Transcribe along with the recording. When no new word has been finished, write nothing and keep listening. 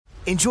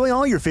Enjoy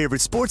all your favorite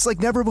sports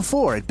like never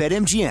before at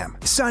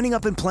BetMGM. Signing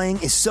up and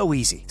playing is so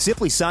easy.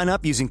 Simply sign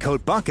up using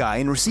code Buckeye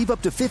and receive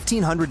up to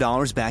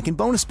 $1,500 back in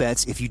bonus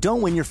bets if you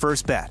don't win your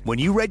first bet. When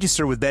you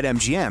register with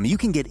BetMGM, you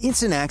can get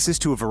instant access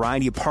to a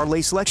variety of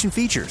parlay selection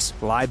features,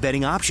 live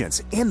betting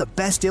options, and the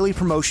best daily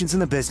promotions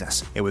in the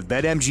business. And with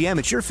BetMGM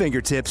at your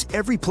fingertips,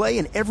 every play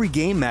and every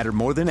game matter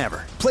more than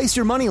ever. Place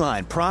your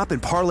moneyline, prop,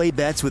 and parlay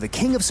bets with the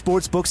king of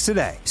sportsbooks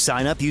today.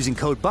 Sign up using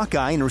code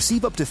Buckeye and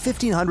receive up to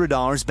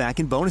 $1,500 back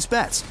in bonus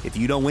bets if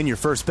you don't win your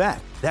first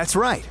bet. That's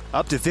right,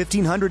 up to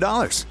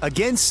 $1,500.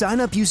 Again, sign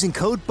up using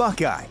code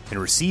Buckeye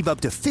and receive up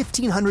to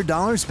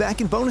 $1,500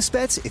 back in bonus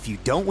bets if you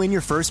don't win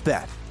your first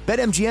bet.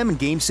 BetMGM and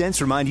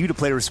GameSense remind you to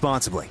play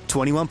responsibly.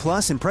 21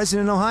 plus and present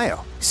in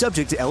Ohio.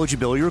 Subject to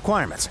eligibility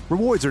requirements.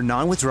 Rewards are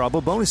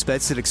non-withdrawable bonus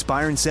bets that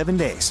expire in 7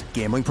 days.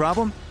 Gambling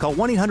problem? Call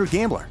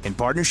 1-800-GAMBLER in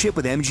partnership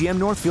with MGM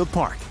Northfield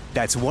Park.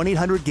 That's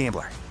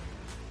 1-800-GAMBLER.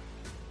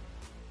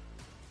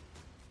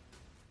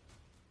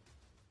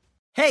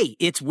 Hey,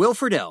 it's Will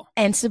Friedle.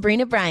 And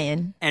Sabrina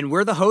Bryan. And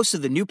we're the hosts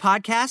of the new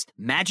podcast,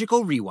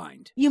 Magical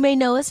Rewind. You may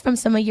know us from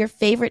some of your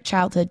favorite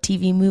childhood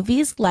TV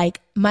movies like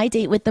My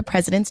Date with the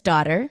President's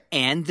Daughter.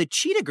 And the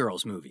Cheetah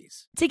Girls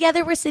movies.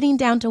 Together, we're sitting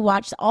down to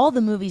watch all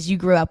the movies you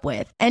grew up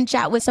with and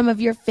chat with some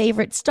of your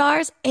favorite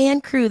stars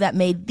and crew that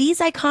made these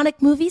iconic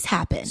movies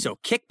happen. So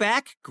kick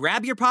back,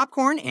 grab your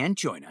popcorn, and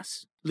join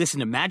us. Listen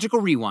to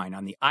Magical Rewind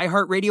on the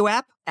iHeartRadio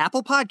app,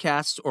 Apple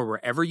Podcasts, or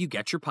wherever you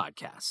get your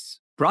podcasts.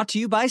 Brought to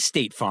you by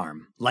State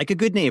Farm. Like a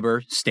good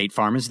neighbor, State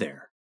Farm is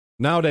there.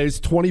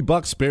 Nowadays,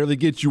 $20 barely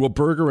gets you a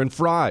burger and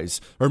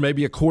fries, or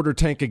maybe a quarter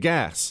tank of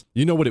gas.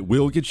 You know what it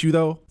will get you,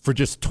 though? For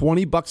just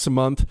 $20 a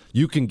month,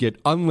 you can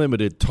get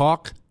unlimited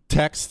talk,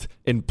 text,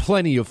 and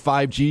plenty of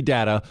 5G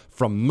data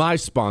from my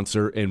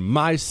sponsor and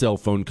my cell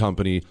phone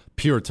company,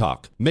 Pure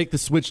Talk. Make the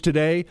switch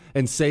today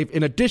and save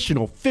an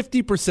additional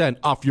 50%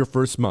 off your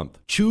first month.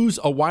 Choose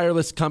a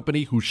wireless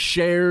company who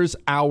shares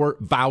our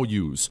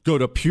values. Go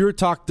to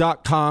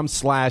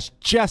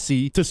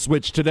puretalk.com/Jesse to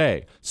switch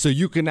today so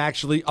you can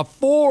actually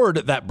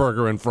afford that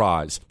burger and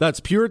fries. That's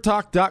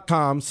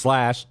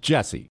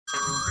puretalk.com/Jesse.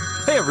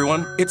 Hey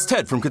everyone, it's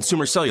Ted from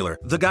Consumer Cellular,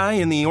 the guy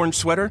in the orange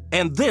sweater,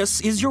 and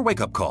this is your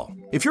wake-up call.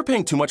 If you're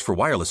paying too much for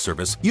wireless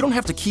service, you don't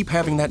have to keep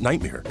having that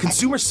nightmare.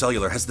 Consumer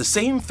Cellular has the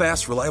same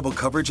fast, reliable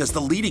coverage as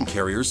the leading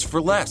carriers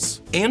for less.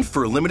 And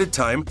for a limited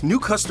time, new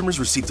customers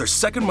receive their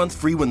second month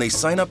free when they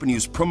sign up and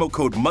use promo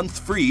code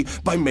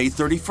MONTHFREE by May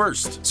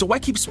 31st. So why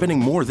keep spending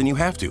more than you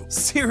have to?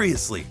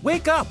 Seriously,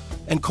 wake up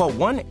and call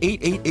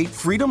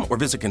 1-888-FREEDOM or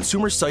visit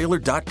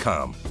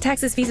consumercellular.com.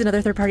 Taxes, fees, and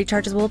other third-party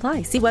charges will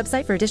apply. See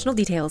website for additional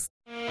details.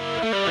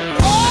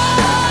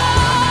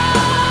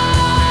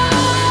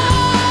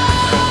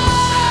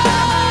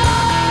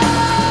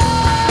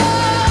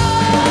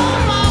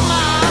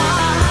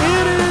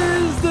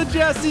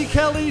 Jesse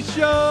Kelly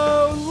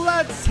Show.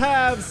 Let's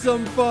have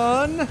some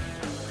fun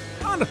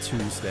on a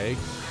Tuesday.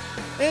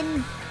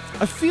 And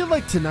I feel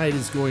like tonight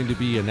is going to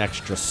be an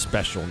extra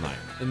special night.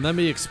 And let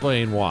me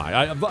explain why.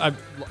 I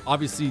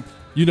obviously,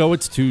 you know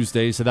it's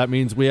Tuesday, so that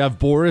means we have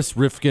Boris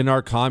Rifkin,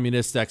 our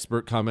communist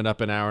expert, coming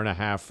up an hour and a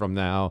half from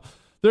now.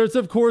 There's,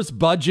 of course,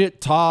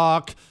 budget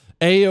talk,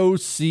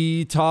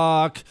 AOC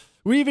talk.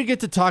 We even get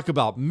to talk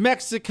about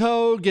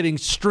Mexico getting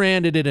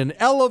stranded in an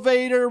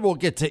elevator. We'll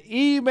get to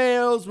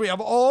emails. We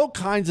have all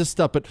kinds of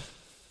stuff. But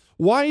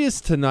why is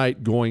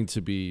tonight going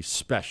to be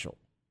special?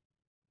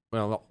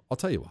 Well, I'll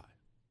tell you why.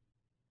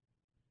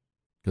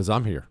 Because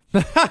I'm here.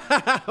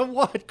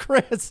 What,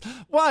 Chris?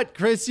 What,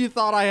 Chris? You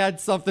thought I had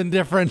something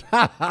different?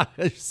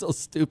 You're so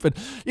stupid.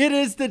 It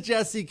is the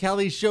Jesse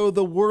Kelly Show,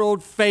 the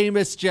world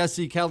famous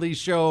Jesse Kelly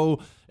Show.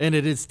 And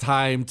it is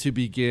time to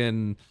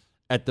begin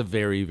at the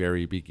very,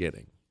 very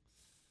beginning.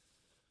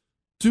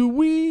 Do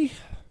we,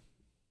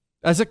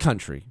 as a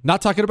country,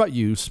 not talking about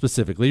you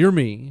specifically or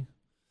me,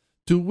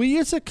 do we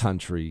as a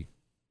country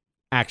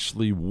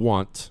actually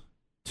want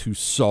to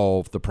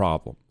solve the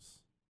problems?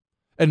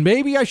 And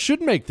maybe I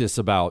should make this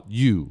about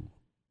you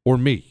or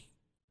me.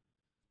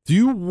 Do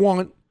you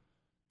want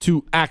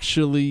to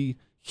actually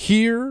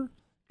hear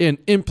and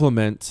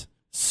implement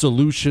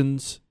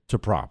solutions to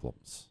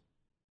problems?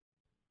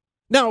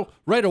 Now,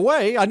 right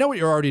away, I know what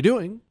you're already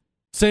doing.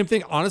 Same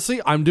thing, honestly,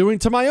 I'm doing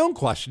to my own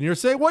question. You're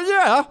saying, well,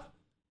 yeah,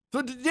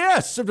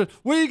 yes,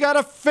 we got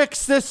to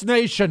fix this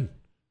nation.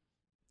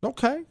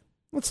 Okay,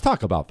 let's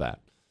talk about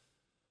that.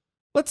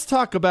 Let's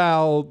talk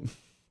about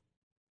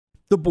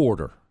the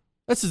border.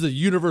 This is a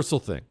universal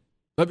thing.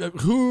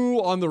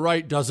 Who on the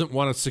right doesn't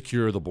want to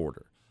secure the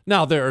border?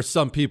 Now, there are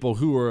some people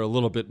who are a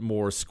little bit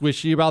more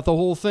squishy about the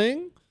whole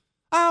thing.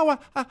 Oh,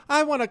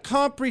 I want a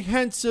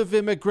comprehensive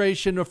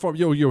immigration reform.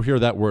 You'll hear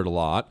that word a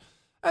lot.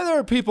 And there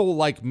are people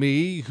like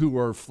me who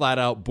are flat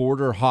out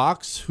border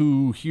hawks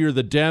who hear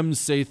the Dems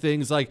say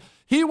things like,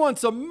 he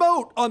wants a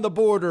moat on the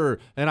border.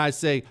 And I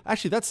say,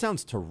 actually, that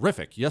sounds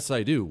terrific. Yes,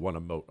 I do want a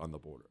moat on the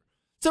border.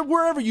 So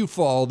wherever you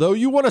fall, though,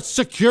 you want to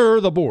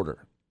secure the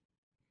border.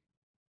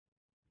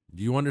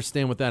 Do you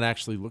understand what that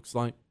actually looks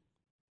like?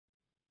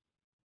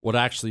 What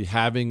actually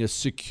having a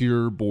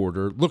secure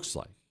border looks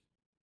like?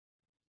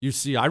 You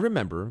see, I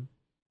remember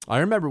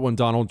when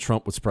Donald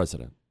Trump was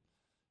president.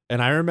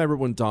 And I remember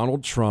when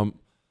Donald Trump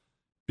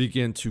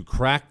began to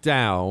crack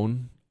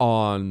down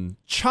on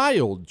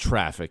child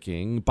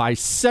trafficking by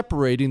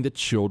separating the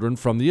children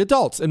from the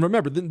adults. And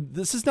remember,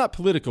 this is not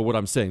political, what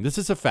I'm saying. This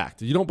is a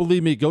fact. If you don't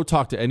believe me, go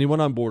talk to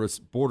anyone on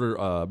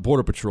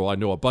Border Patrol. I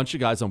know a bunch of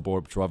guys on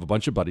Border Patrol. I have a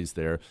bunch of buddies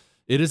there.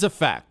 It is a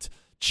fact.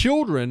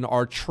 Children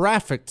are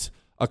trafficked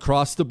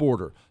across the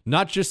border,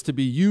 not just to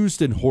be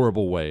used in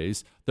horrible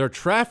ways. They're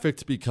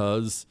trafficked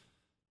because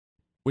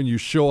when you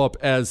show up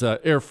as a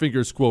Air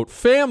Fingers quote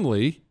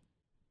family,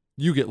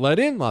 you get let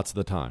in lots of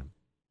the time.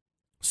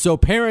 So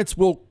parents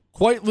will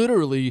quite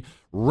literally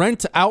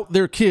rent out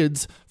their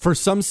kids for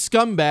some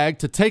scumbag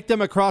to take them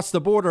across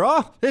the border.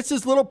 Oh, this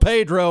is little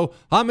Pedro.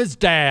 I'm his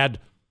dad.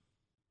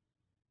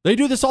 They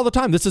do this all the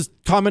time. This is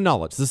common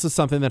knowledge. This is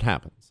something that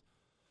happens.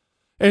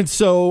 And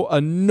so a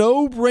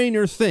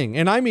no-brainer thing,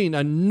 and I mean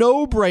a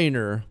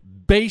no-brainer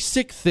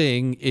basic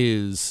thing,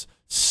 is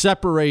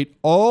separate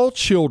all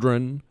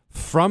children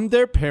from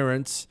their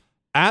parents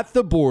at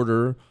the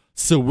border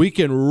so we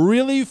can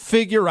really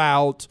figure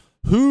out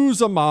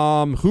who's a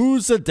mom,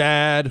 who's a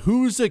dad,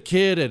 who's a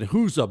kid, and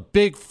who's a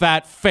big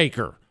fat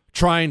faker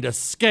trying to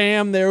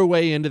scam their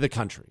way into the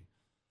country.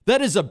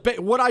 That is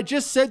what I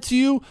just said to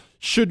you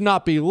should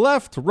not be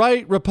left,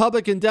 right,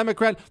 Republican,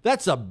 Democrat.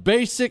 That's a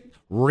basic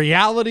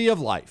reality of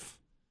life.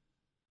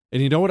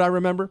 And you know what I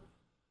remember?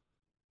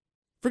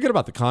 Forget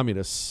about the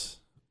communists.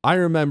 I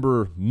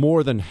remember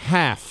more than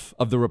half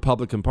of the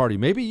Republican Party,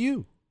 maybe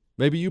you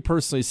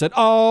personally said,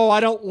 oh, I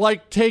don't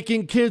like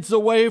taking kids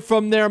away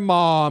from their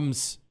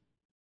moms.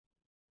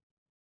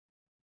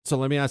 So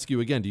let me ask you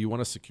again, do you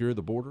want to secure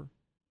the border?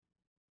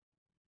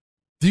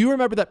 Do you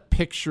remember that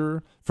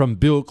picture from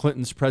Bill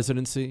Clinton's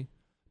presidency?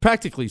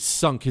 Practically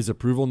sunk his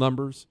approval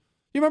numbers.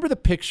 You remember the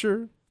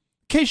picture? In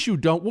case you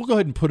don't, we'll go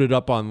ahead and put it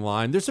up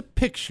online. There's a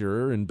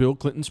picture in Bill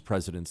Clinton's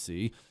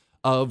presidency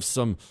of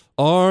some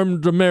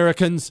armed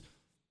Americans,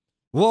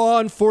 law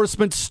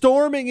enforcement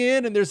storming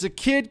in, and there's a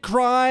kid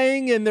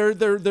crying, and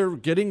they're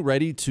getting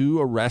ready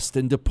to arrest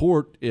and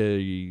deport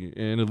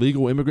an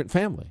illegal immigrant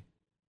family.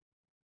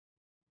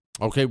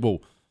 Okay,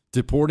 well,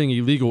 deporting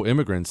illegal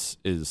immigrants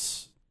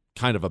is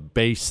kind of a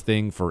base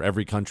thing for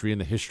every country in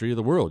the history of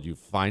the world. You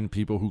find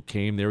people who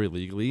came there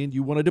illegally and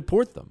you want to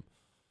deport them.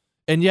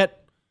 And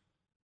yet,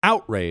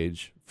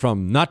 outrage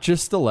from not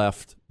just the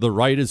left, the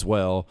right as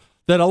well,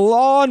 that a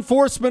law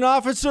enforcement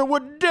officer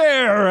would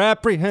dare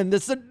apprehend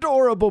this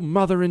adorable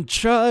mother and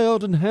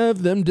child and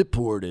have them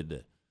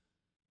deported.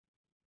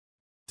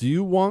 Do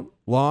you want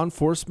law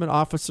enforcement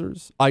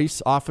officers,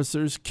 ICE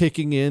officers,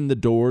 kicking in the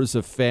doors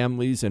of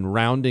families and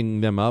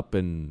rounding them up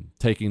and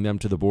taking them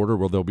to the border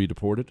where they'll be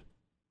deported?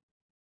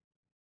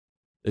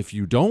 If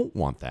you don't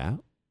want that,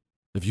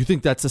 if you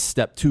think that's a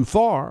step too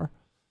far,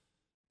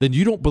 then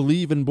you don't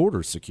believe in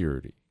border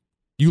security.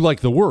 You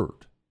like the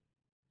word.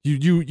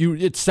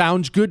 It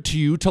sounds good to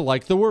you to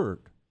like the word.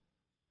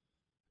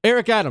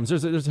 Eric Adams,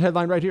 there's a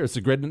headline right here. It's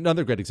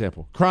another great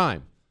example.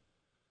 Crime.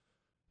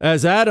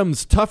 As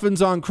Adams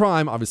toughens on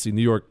crime, obviously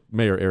New York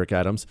Mayor Eric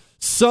Adams,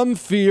 some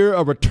fear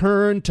a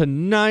return to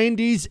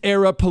 90s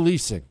era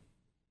policing.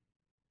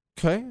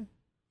 Okay?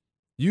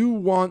 You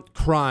want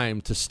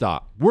crime to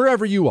stop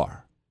wherever you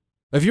are.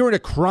 If you're in a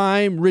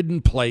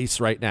crime-ridden place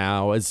right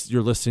now, as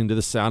you're listening to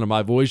the sound of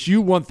my voice,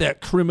 you want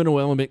that criminal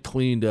element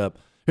cleaned up.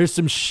 There's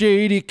some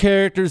shady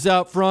characters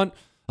out front.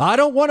 I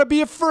don't want to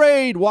be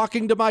afraid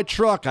walking to my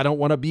truck. I don't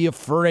want to be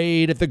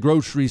afraid at the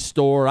grocery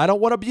store. I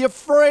don't want to be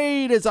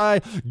afraid as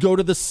I go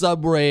to the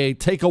subway,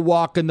 take a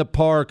walk in the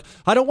park.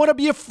 I don't want to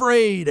be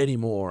afraid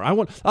anymore. I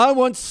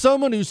want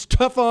someone who's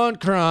tough on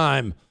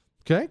crime.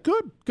 Okay,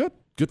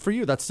 good for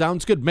you. That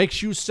sounds good.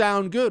 Makes you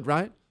sound good,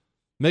 right?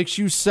 Makes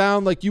you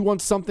sound like you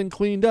want something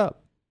cleaned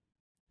up.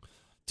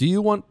 Do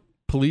you want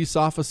police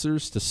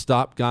officers to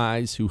stop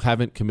guys who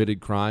haven't committed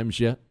crimes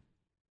yet?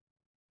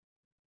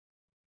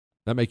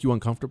 That make you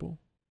uncomfortable?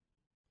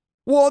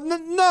 Well,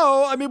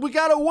 no. I mean, we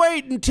got to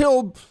wait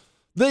until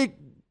they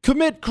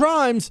commit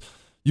crimes.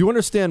 You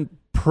understand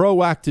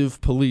proactive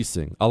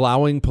policing,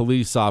 allowing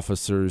police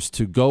officers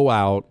to go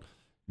out,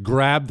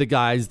 grab the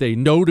guys they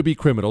know to be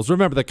criminals.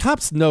 Remember, the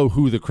cops know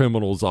who the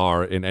criminals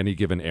are in any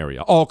given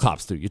area. All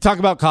cops do. You talk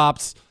about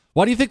cops.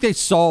 Why do you think they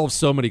solve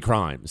so many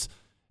crimes?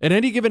 In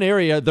any given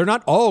area, they're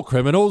not all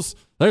criminals.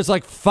 There's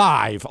like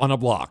 5 on a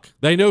block.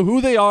 They know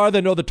who they are.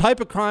 They know the type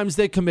of crimes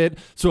they commit.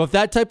 So if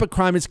that type of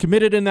crime is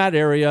committed in that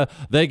area,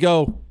 they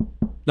go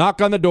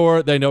knock on the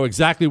door. They know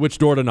exactly which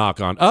door to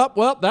knock on. Oh,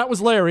 well, that was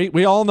Larry.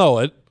 We all know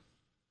it.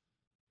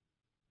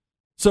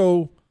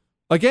 So,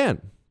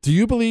 again, do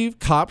you believe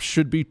cops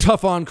should be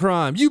tough on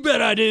crime? You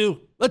bet I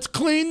do. Let's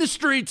clean the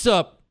streets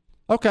up.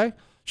 Okay.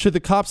 Should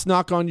the cops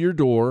knock on your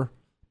door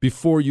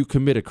before you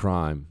commit a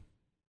crime?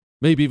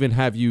 Maybe even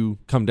have you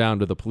come down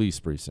to the police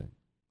precinct.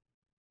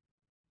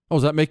 Oh,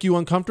 does that make you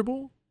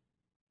uncomfortable?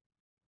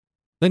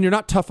 Then you're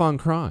not tough on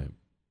crime.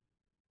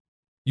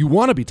 You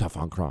want to be tough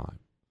on crime.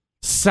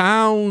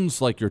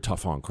 Sounds like you're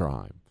tough on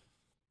crime.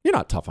 You're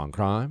not tough on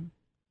crime.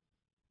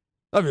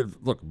 I mean,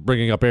 look,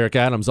 bringing up Eric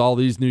Adams, all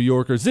these New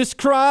Yorkers. This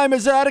crime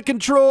is out of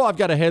control. I've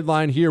got a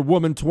headline here.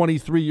 Woman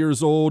 23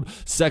 years old,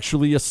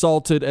 sexually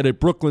assaulted at a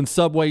Brooklyn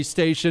subway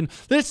station.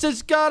 This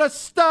has got to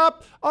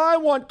stop. I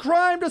want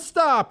crime to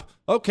stop.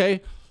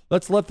 Okay,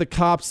 let's let the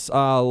cops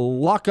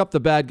lock up the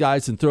bad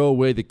guys and throw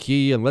away the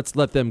key, and let's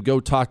let them go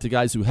talk to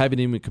guys who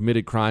haven't even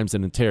committed crimes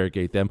and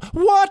interrogate them.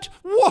 What?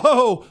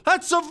 Whoa,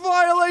 that's a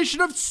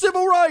violation of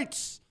civil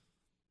rights.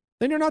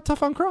 Then you're not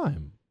tough on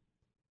crime.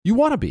 You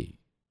want to be.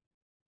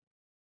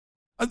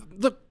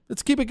 Look,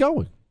 let's keep it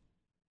going.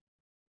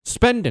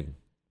 Spending,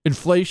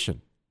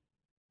 inflation.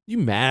 You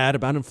mad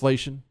about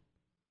inflation?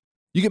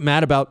 You get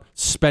mad about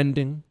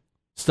spending,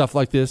 stuff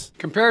like this?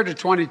 Compared to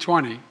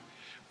 2020,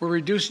 we're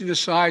reducing the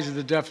size of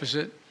the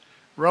deficit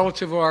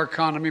relative to our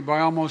economy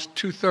by almost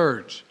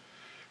 2/3,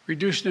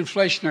 reducing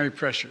inflationary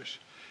pressures,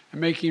 and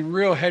making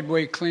real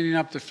headway cleaning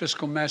up the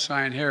fiscal mess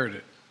I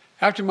inherited.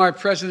 After my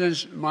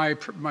predecessor's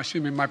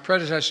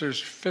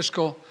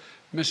fiscal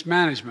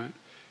mismanagement,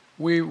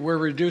 we're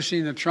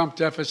reducing the Trump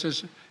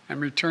deficits and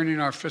returning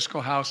our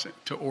fiscal house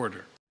to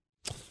order.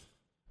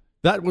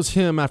 That was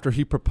him after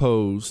he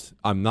proposed,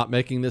 I'm not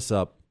making this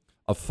up,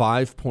 a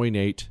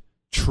 $5.8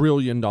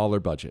 trillion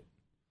budget.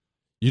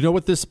 You know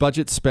what this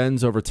budget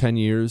spends over 10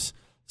 years?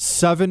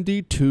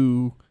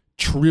 $72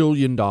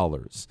 trillion.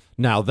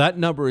 Now, that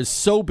number is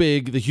so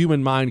big the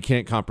human mind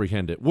can't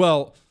comprehend it.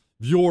 Well,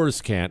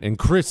 yours can't, and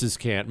Chris's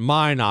can't.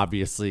 Mine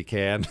obviously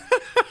can.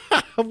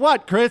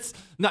 What, Chris?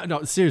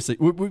 No, seriously,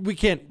 we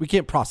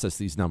can't process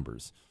these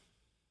numbers.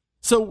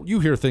 So you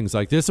hear things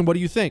like this, and what do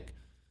you think?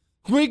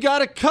 We got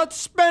to cut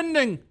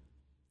spending.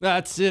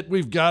 That's it.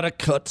 We've got to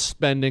cut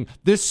spending.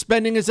 This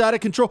spending is out of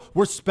control.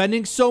 We're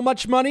spending so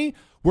much money.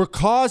 We're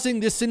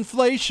causing this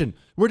inflation.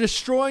 We're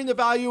destroying the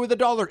value of the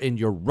dollar. And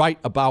you're right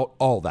about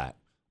all that.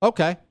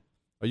 Okay.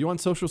 Are you on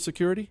Social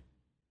Security?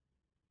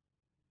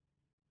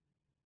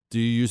 Do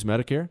you use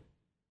Medicare?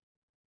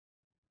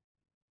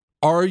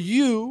 Are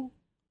you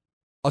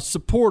a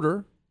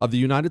supporter of the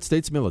United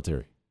States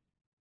military?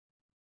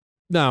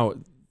 Now,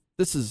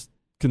 this is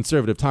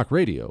conservative talk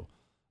radio.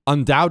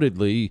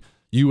 Undoubtedly,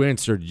 you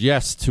answered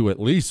yes to at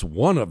least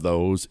one of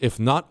those, if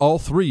not all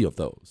three of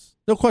those.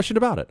 No question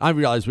about it. I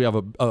realize we have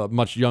a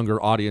much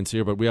younger audience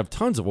here, but we have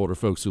tons of older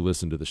folks who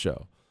listen to the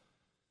show.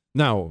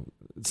 Now,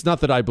 it's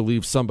not that I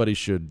believe somebody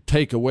should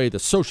take away the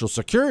Social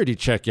Security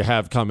check you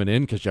have coming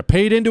in because you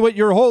paid into it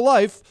your whole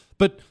life,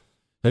 but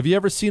have you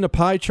ever seen a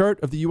pie chart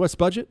of the U.S.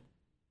 budget?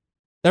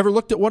 Ever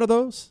looked at one of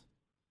those?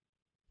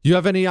 You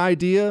have any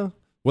idea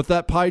what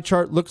that pie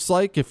chart looks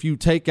like if you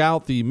take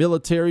out the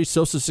military,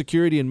 Social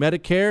Security, and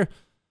Medicare?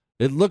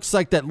 It looks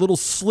like that little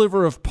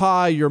sliver of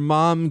pie your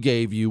mom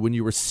gave you when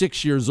you were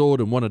 6 years old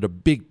and wanted a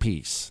big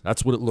piece.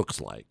 That's what it looks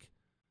like.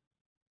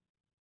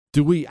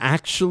 Do we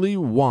actually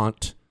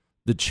want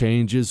the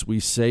changes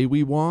we say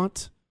we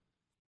want?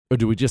 Or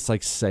do we just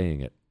like saying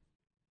it?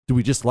 Do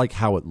we just like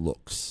how it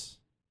looks?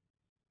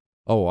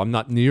 Oh, I'm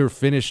not near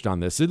finished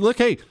on this. And look,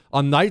 hey,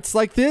 on nights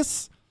like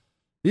this,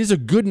 these are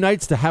good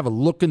nights to have a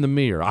look in the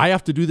mirror. I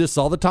have to do this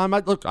all the time.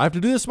 I have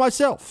to do this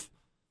myself.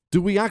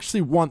 Do we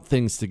actually want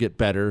things to get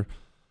better?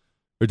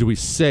 Or do we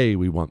say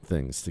we want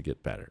things to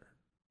get better?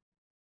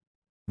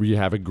 We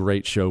have a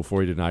great show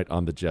for you tonight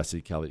on the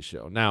Jesse Kelly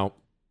Show. Now,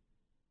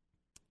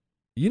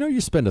 you know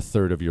you spend a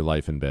third of your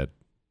life in bed.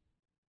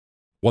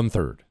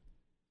 1/3.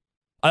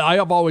 I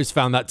have always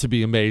found that to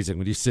be amazing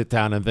when you sit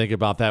down and think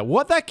about that.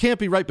 What? That can't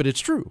be right, but it's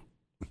true.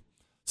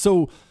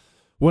 So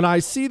when I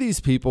see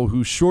these people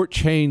who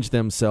shortchange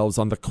themselves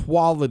on the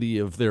quality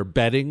of their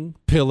bedding,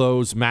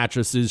 pillows,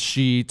 mattresses,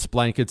 sheets,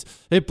 blankets,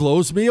 it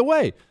blows me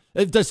away.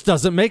 It just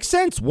doesn't make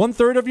sense.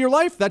 1/3 of your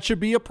life, that should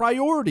be a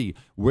priority.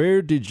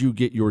 Where did you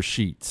get your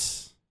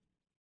sheets?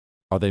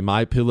 Are they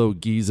MyPillow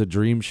Giza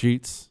Dream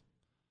Sheets?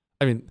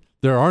 I mean,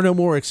 there are no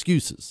more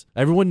excuses.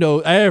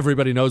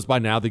 Everybody knows by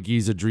now the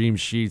Giza Dream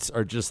Sheets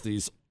are just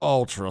these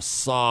ultra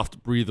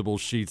soft, breathable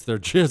sheets. They're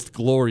just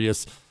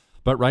glorious.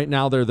 But right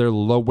now, they're their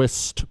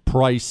lowest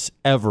price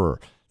ever.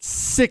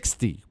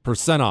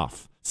 60%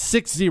 off.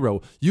 60.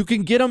 You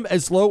can get them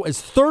as low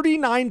as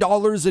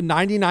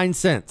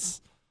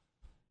 $39.99.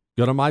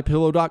 Go to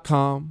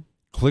MyPillow.com,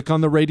 click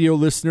on the radio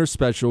listener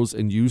specials,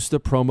 and use the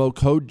promo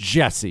code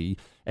Jesse,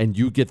 and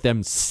you get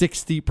them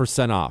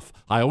 60% off.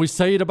 I always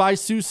tell you to buy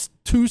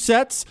 2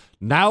 sets.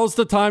 Now's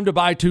the time to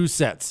buy 2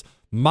 sets.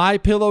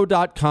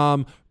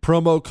 MyPillow.com,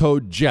 promo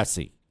code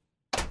Jesse.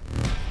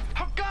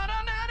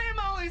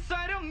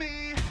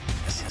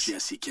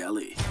 Jesse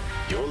Kelly.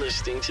 You're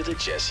listening to The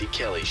Jesse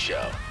Kelly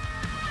Show.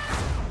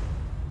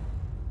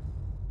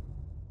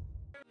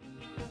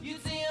 You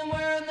see them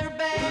wearing their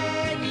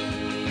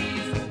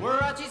baggies,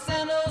 Warachi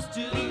sandals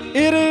too.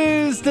 It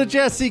is The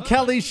Jesse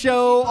Kelly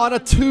Show on a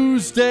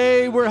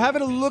Tuesday. We're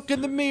having a look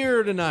in the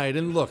mirror tonight.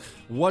 And look,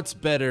 what's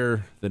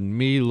better than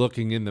me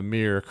looking in the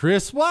mirror?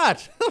 Chris,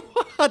 what?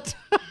 What?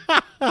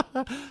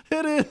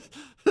 It is.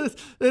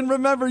 And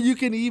remember, you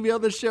can email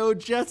the show,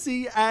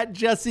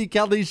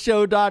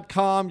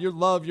 jesse@jessekellyshow.com. Your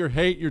love, your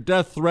hate, your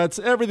death threats,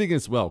 everything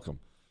is welcome.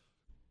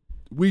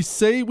 We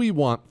say we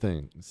want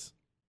things.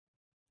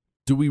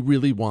 Do we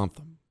really want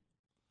them?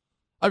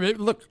 I mean,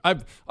 look, I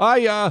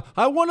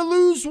want to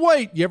lose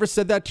weight. You ever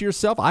said that to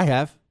yourself? I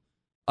have.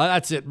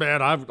 That's it,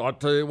 man. I'll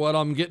tell you what,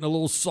 I'm getting a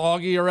little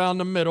soggy around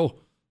the middle.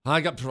 I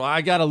got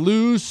to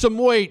lose some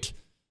weight.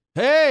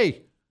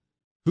 Hey,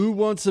 who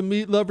wants a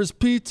meat lover's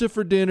pizza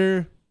for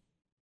dinner?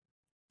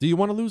 Do you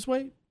want to lose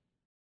weight?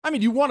 I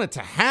mean, you want it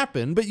to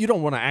happen, but you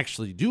don't want to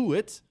actually do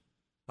it.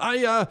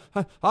 I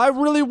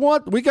really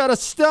want, we got to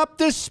stop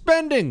this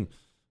spending.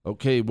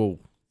 Okay, well,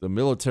 the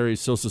military,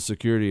 Social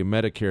Security, and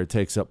Medicare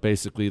takes up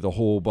basically the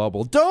whole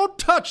bubble. Don't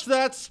touch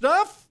that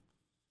stuff.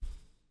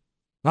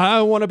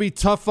 I want to be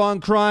tough on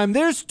crime.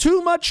 There's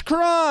too much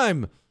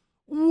crime.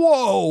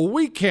 Whoa,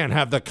 we can't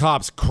have the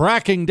cops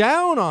cracking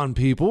down on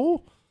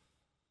people.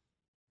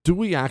 Do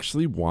we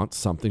actually want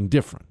something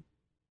different?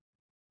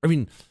 I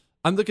mean,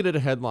 I'm looking at a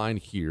headline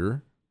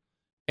here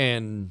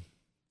and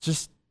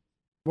just,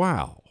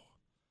 wow.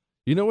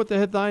 You know what the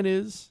headline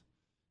is?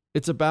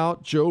 It's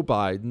about Joe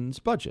Biden's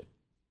budget.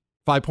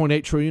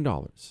 $5.8 trillion.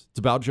 It's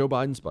about Joe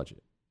Biden's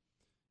budget.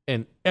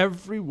 And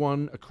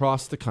everyone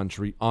across the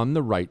country on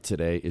the right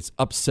today is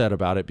upset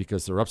about it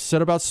because they're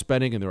upset about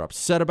spending and they're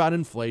upset about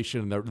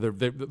inflation.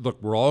 And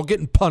look, we're all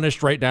getting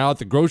punished right now at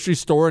the grocery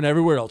store and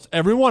everywhere else.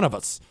 Every one of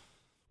us.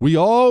 We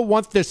all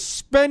want this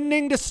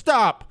spending to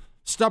stop.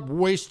 Stop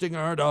wasting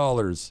our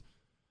dollars.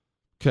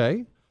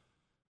 Okay?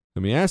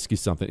 Let me ask you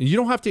something. You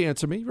don't have to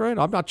answer me, right?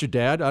 I'm not your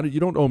dad. You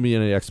don't owe me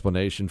any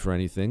explanation for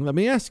anything. Let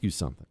me ask you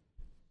something.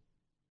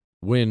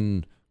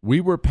 When we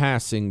were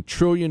passing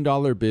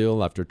trillion-dollar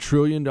bill after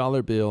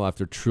trillion-dollar bill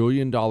after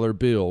trillion-dollar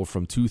bill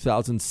from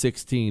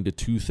 2016 to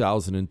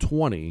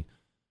 2020,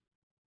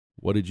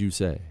 what did you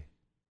say?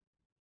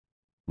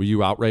 Were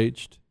you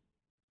outraged?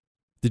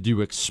 Did you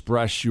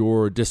express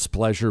your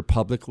displeasure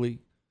publicly?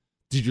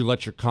 Did you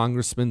let your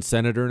congressman,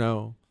 senator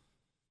know?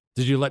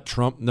 Did you let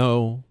Trump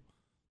know?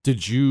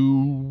 Did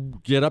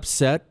you get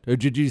upset? Or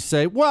did you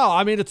say, well,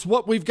 I mean, it's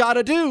what we've got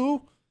to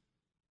do?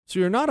 So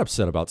you're not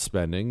upset about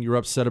spending. You're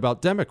upset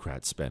about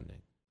Democrat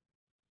spending.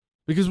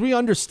 Because we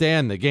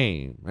understand the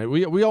game. Right?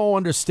 We all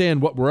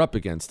understand what we're up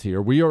against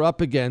here. We are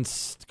up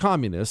against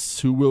communists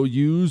who will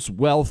use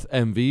wealth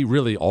envy,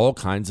 really all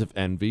kinds of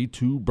envy,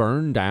 to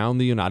burn down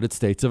the United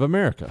States of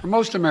America. For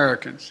most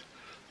Americans,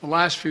 the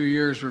last few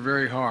years were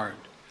very hard,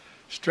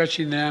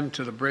 stretching them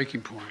to the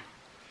breaking point.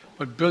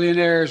 But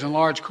billionaires and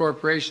large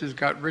corporations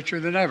got richer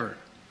than ever.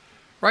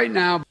 Right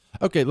now...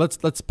 Okay,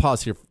 let's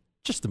pause here for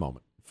just a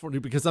moment.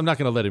 Because I'm not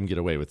going to let him get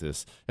away with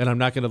this. And I'm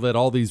not going to let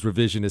all these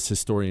revisionist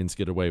historians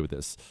get away with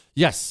this.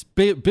 Yes,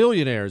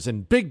 billionaires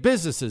and big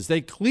businesses, they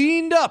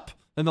cleaned up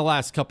in the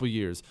last couple of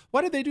years.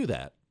 Why did they do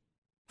that?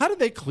 How did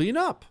they clean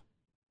up?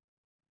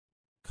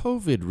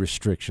 COVID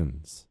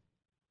restrictions.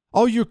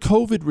 All your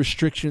COVID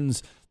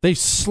restrictions, they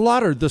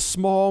slaughtered the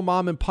small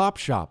mom and pop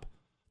shop,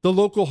 the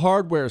local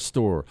hardware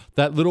store,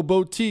 that little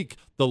boutique,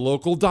 the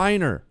local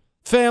diner.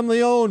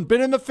 Family owned,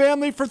 been in the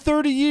family for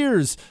 30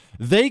 years.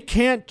 They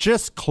can't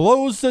just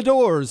close the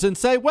doors and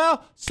say,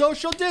 well,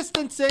 social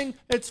distancing,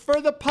 it's for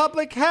the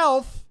public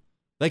health.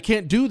 They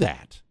can't do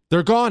that.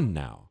 They're gone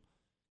now.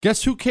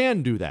 Guess who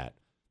can do that?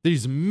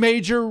 These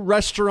major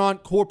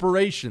restaurant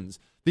corporations,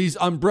 these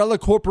umbrella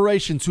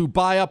corporations who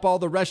buy up all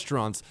the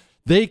restaurants.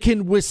 They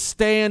can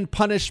withstand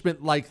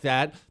punishment like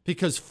that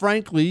because,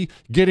 frankly,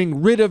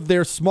 getting rid of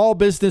their small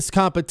business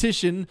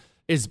competition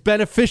is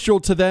beneficial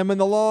to them in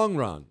the long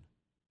run.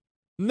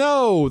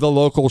 No, the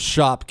local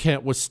shop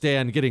can't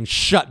withstand getting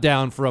shut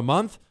down for a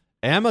month.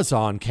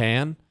 Amazon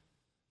can.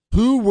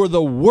 Who were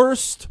the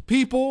worst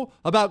people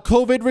about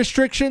COVID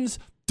restrictions?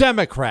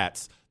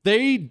 Democrats.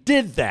 They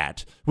did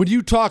that. When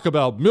you talk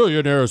about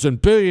millionaires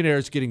and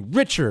billionaires getting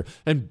richer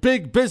and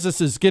big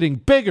businesses getting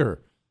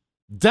bigger,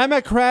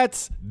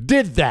 Democrats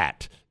did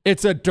that.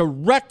 It's a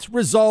direct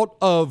result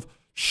of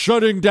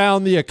shutting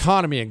down the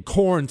economy and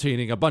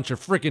quarantining a bunch of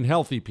freaking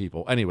healthy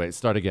people. Anyway,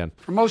 start again.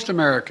 For most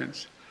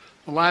Americans,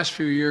 the last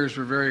few years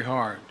were very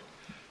hard,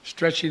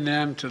 stretching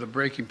them to the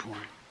breaking point.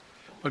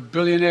 But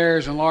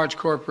billionaires and large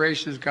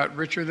corporations got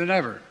richer than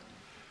ever.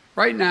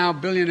 Right now,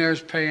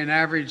 billionaires pay an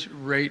average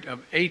rate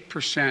of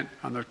 8%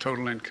 on their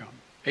total income.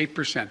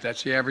 8%,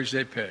 that's the average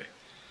they pay.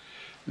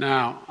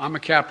 Now, I'm a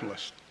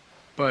capitalist,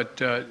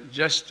 but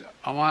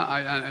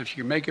if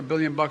you can make $1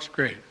 billion,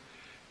 great.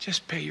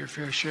 Just pay your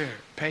fair share.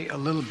 Pay a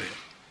little bit.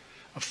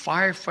 A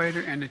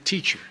firefighter and a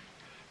teacher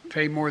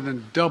pay more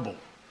than double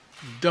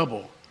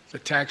the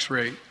tax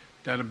rate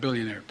that a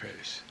billionaire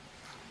pays.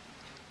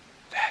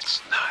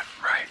 That's not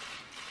right.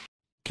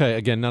 Okay,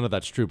 again, none of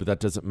that's true, but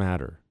that doesn't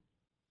matter.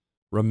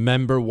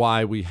 Remember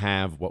why we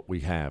have what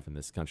we have in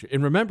this country.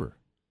 And remember,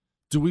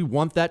 do we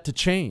want that to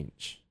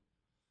change?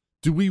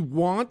 Do we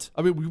want,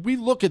 we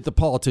look at the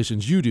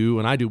politicians, you do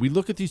and I do, we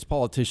look at these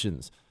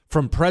politicians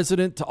from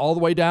president to all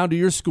the way down to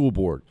your school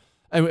board.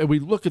 And we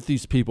look at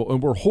these people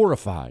and we're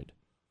horrified.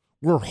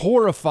 We're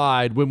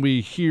horrified when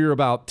we hear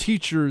about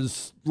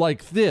teachers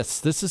like this.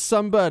 This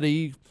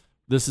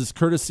is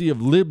courtesy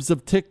of Libs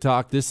of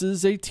TikTok. This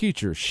is a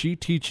teacher. She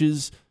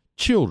teaches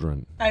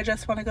children. I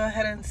just want to go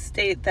ahead and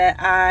state that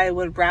I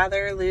would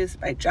rather lose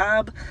my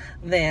job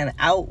than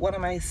out one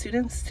of my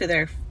students to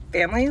their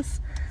families.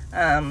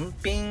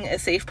 Being a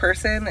safe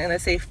person and a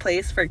safe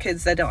place for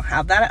kids that don't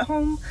have that at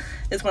home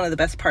is one of the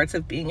best parts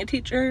of being a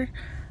teacher.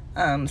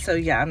 So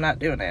yeah, I'm not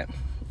doing it.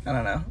 I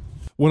don't know.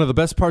 One of the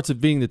best parts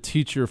of being the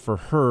teacher for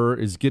her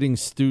is getting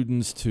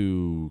students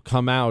to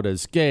come out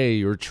as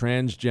gay or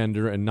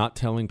transgender and not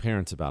telling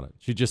parents about it.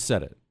 She just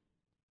said it.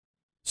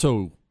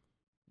 So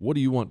what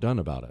do you want done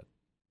about it?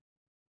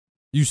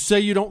 You say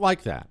you don't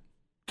like that.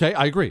 Okay,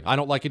 I agree. I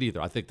don't like it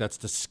either. I think that's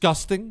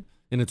disgusting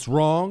and it's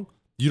wrong.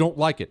 You don't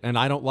like it and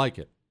I don't like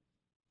it.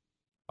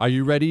 Are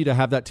you ready to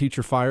have that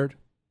teacher fired?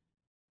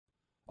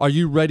 Are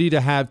you ready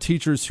to have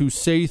teachers who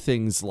say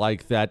things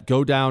like that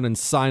go down and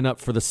sign up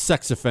for the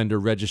sex offender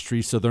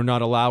registry so they're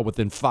not allowed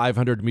within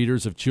 500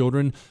 meters of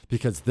children?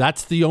 Because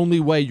that's the only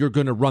way you're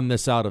going to run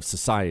this out of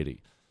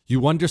society.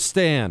 You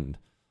understand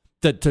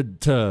that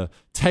to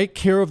take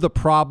care of the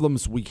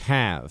problems we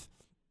have,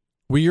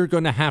 we are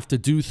going to have to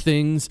do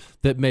things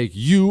that make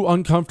you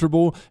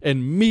uncomfortable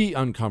and me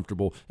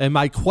uncomfortable. And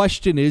my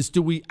question is,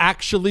 do we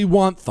actually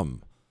want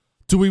them?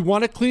 Do we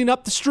want to clean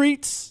up the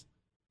streets?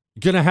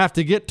 You're going to have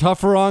to get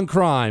tougher on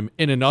crime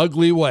in an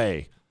ugly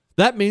way.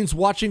 That means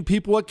watching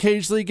people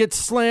occasionally get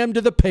slammed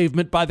to the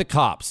pavement by the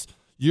cops.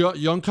 You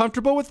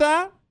uncomfortable with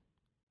that?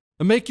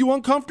 It make you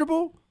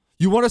uncomfortable?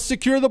 You want to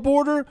secure the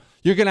border?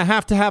 You're going to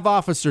have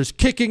officers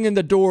kicking in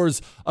the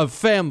doors of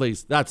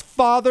families. That's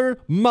father,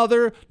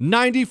 mother,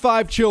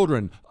 95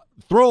 children.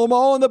 Throw them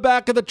all in the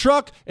back of the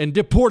truck and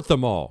deport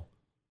them all.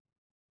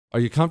 Are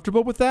you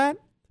comfortable with that?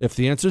 If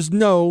the answer is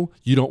no,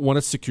 you don't want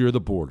to secure the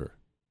border.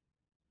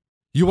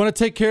 You want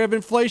to take care of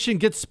inflation,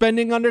 get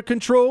spending under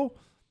control?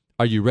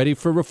 Are you ready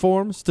for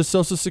reforms to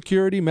Social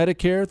Security,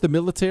 Medicare, the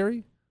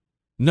military?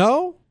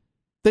 No?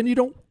 Then you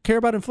don't care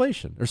about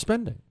inflation or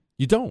spending.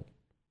 You don't.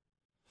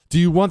 Do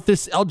you want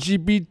this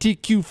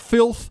LGBTQ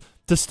filth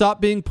to stop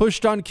being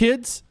pushed on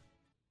kids?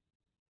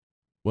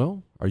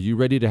 Well, are you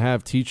ready to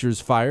have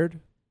teachers fired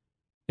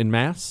en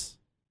masse?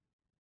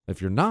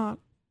 If you're not,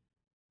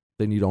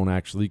 then you don't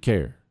actually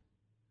care.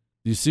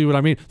 Do you see what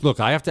I mean? Look,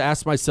 I have to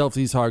ask myself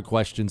these hard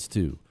questions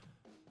too.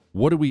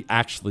 What do we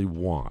actually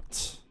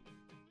want?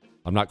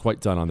 I'm not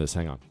quite done on this.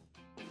 Hang on.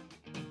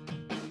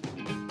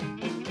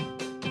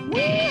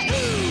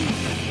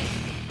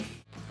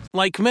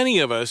 Like many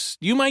of us,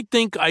 you might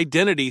think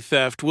identity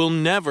theft will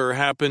never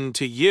happen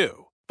to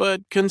you.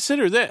 But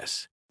consider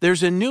this.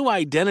 There's a new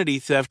identity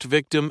theft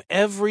victim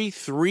every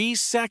 3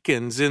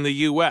 seconds in the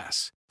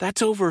U.S.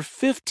 That's over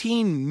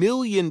 15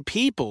 million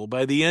people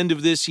by the end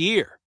of this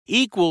year,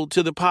 equal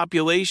to the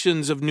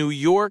populations of New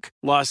York,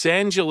 Los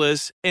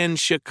Angeles, and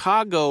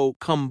Chicago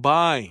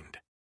combined.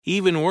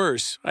 Even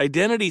worse,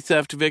 identity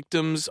theft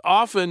victims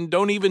often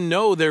don't even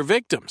know they're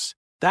victims.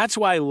 That's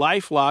why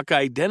LifeLock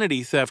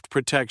Identity Theft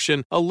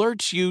Protection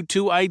alerts you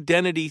to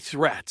identity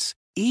threats,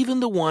 even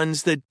the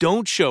ones that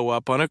don't show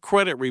up on a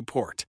credit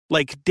report,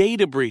 like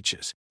data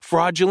breaches,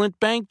 fraudulent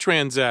bank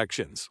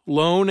transactions,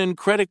 loan and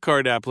credit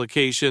card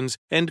applications,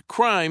 and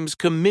crimes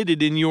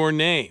committed in your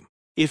name.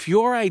 If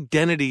your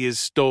identity is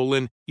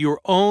stolen, your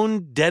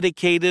own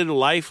dedicated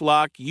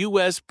LifeLock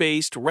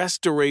U.S.-based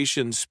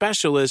restoration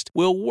specialist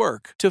will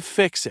work to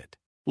fix it.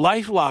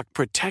 LifeLock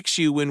protects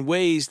you in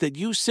ways that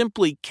you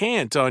simply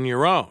can't on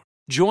your own.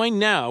 Join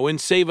now and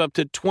save up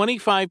to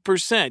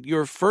 25%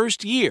 your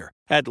first year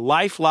at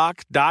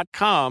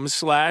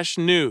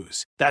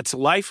LifeLock.com/news. That's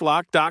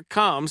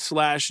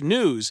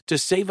LifeLock.com/news to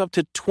save up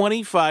to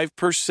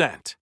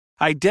 25%.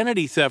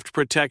 Identity theft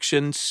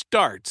protection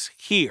starts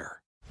here.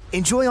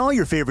 Enjoy all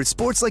your favorite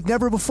sports like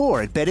never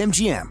before at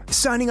BetMGM.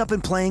 Signing up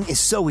and playing is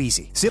so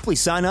easy. Simply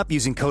sign up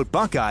using code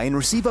Buckeye and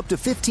receive up to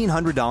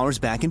 $1,500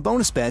 back in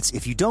bonus bets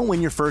if you don't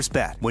win your first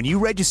bet. When you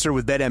register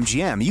with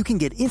BetMGM, you can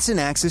get instant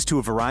access to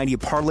a variety of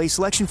parlay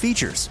selection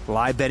features,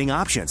 live betting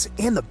options,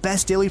 and the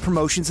best daily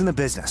promotions in the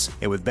business.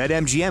 And with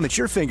BetMGM at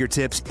your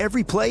fingertips,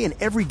 every play and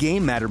every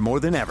game matter more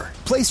than ever.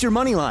 Place your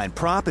moneyline,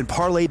 prop, and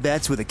parlay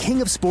bets with the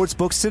king of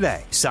sportsbooks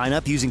today. Sign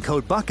up using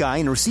code Buckeye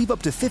and receive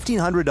up to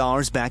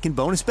 $1,500 back in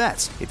bonus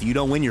bets if you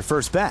don't win your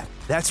first bet.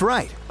 That's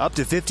right, up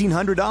to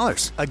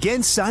 $1,500.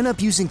 Again, sign up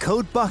using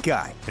code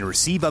Buckeye and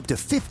receive up to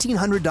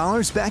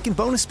 $1,500 back in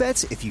bonus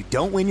bets if you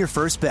don't win your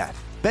first bet.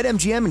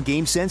 BetMGM and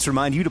GameSense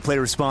remind you to play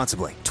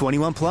responsibly.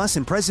 21 plus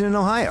and present in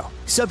Ohio.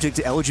 Subject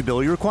to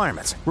eligibility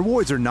requirements.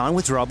 Rewards are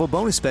non-withdrawable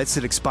bonus bets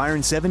that expire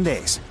in 7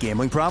 days.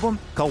 Gambling problem?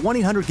 Call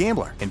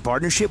 1-800-GAMBLER in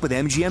partnership with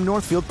MGM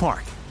Northfield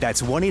Park.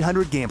 That's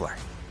 1-800-GAMBLER.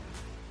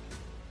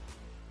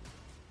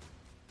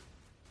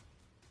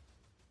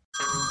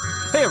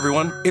 Hey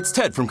everyone, it's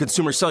Ted from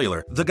Consumer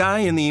Cellular, the guy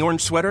in the orange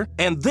sweater,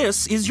 and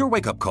this is your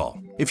wake-up call.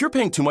 If you're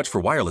paying too much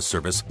for wireless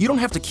service, you don't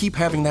have to keep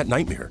having that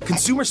nightmare.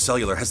 Consumer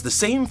Cellular has the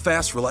same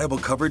fast, reliable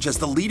coverage as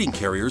the leading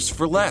carriers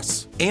for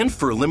less. And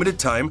for a limited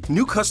time,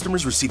 new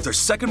customers receive their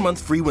second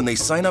month free when they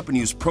sign up and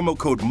use promo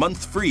code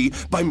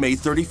MONTHFREE by May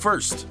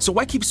 31st. So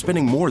why keep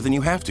spending more than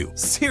you have to?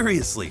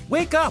 Seriously,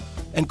 wake up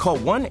and call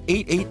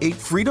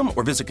 1-888-FREEDOM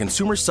or visit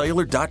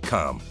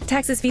consumercellular.com.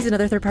 Taxes, fees, and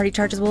other third-party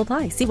charges will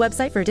apply. See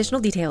website for additional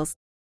details.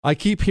 I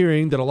keep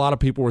hearing that a lot of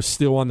people are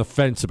still on the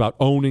fence about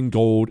owning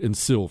gold and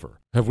silver.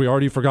 Have we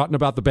already forgotten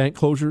about the bank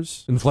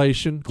closures,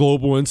 inflation,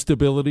 global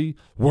instability,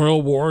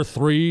 World War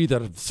III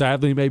that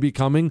sadly may be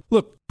coming?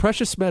 Look,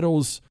 precious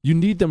metals, you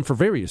need them for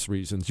various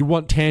reasons. You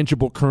want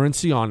tangible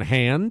currency on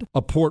hand,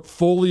 a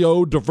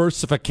portfolio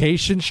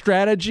diversification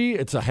strategy.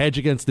 It's a hedge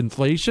against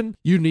inflation.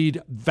 You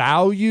need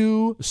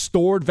value,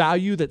 stored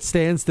value that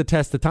stands the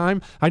test of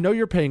time. I know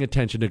you're paying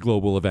attention to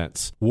global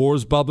events.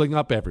 Wars bubbling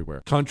up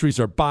everywhere. Countries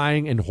are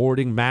buying and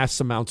hoarding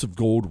mass amounts of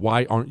gold.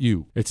 Why aren't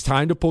you? It's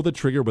time to pull the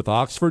trigger with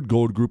Oxford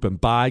Gold Group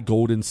and buy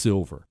gold and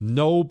silver.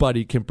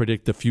 Nobody can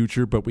predict the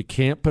future, but we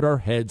can't put our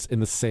heads in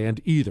the sand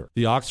either.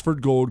 The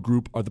Oxford Gold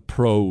Group are the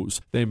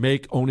pros. They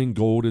make owning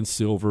gold and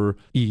silver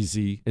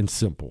easy and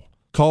simple.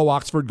 Call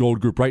Oxford Gold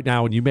Group right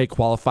now and you may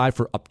qualify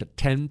for up to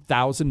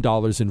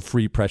 $10,000 in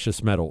free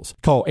precious metals.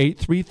 Call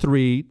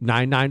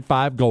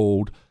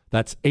 833-995-GOLD.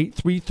 That's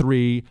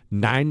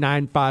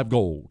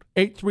 833-995-GOLD.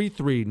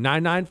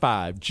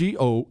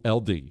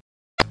 833-995-GOLD.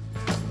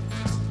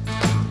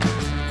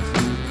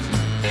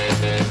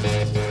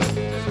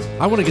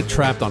 I want to get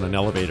trapped on an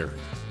elevator.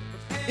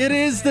 It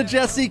is the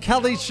Jesse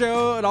Kelly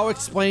Show, and I'll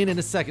explain in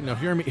a second. Now,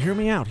 hear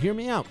me out,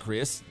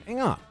 Chris.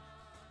 Hang on.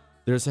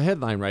 There's a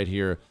headline right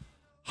here.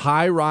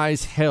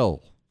 High-rise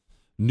hell.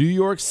 New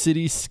York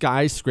City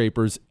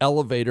skyscrapers,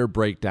 elevator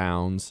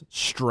breakdowns,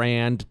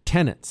 strand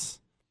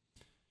tenants.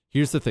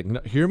 Here's the thing.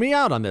 Now, hear me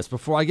out on this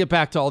before I get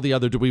back to all the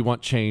other do we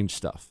want change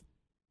stuff.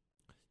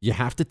 You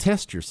have to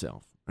test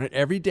yourself. Right?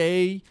 Every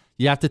day,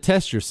 you have to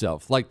test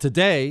yourself. Like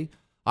today,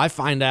 I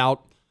find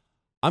out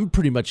I'm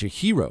pretty much a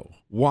hero.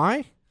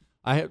 Why?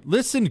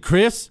 Listen,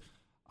 Chris,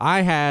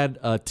 I had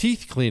a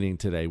teeth cleaning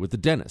today with the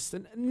dentist,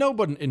 and no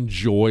one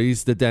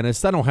enjoys the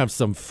dentist. I don't have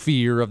some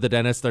fear of the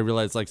dentist. I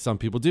realize like some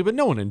people do, but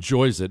no one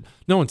enjoys it.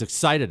 No one's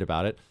excited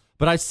about it.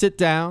 But I sit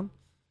down,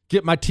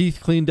 get my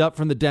teeth cleaned up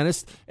from the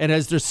dentist, and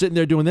as they're sitting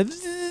there doing the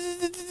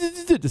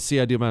to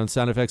see I do my own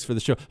sound effects for the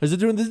show, as they're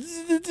doing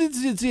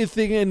the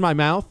thing in my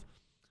mouth,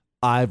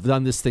 I've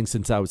done this thing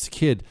since I was a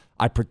kid.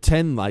 I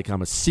pretend like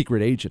I'm a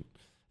secret agent.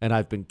 And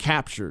I've been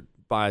captured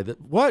by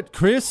what,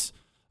 Chris?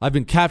 I've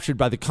been captured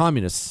by the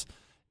communists.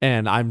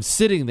 And I'm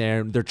sitting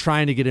there, and they're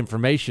trying to get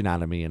information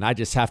out of me, and I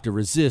just have to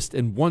resist.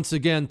 And once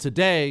again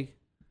today,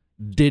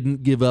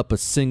 didn't give up a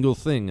single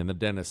thing in the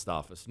dentist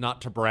office.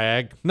 Not to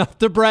brag,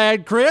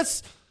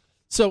 Chris.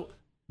 So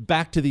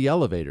back to the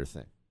elevator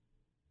thing.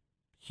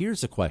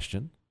 Here's a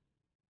question.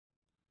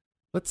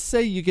 Let's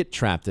say you get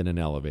trapped in an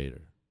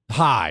elevator.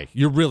 High.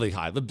 You're really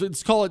high.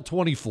 Let's call it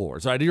 20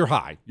 floors. Right? You're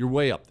high. You're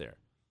way up there.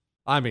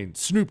 I mean,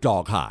 Snoop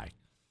Dogg high.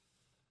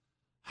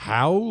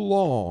 How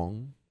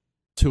long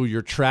till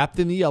you're trapped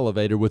in the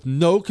elevator with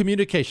no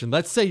communication?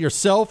 Let's say your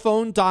cell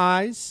phone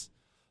dies.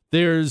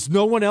 There's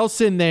no one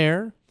else in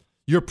there.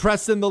 You're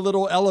pressing the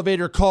little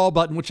elevator call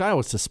button, which I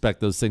always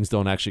suspect those things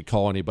don't actually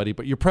call anybody,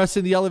 but you're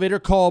pressing the elevator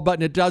call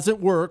button. It doesn't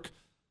work.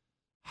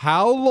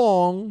 How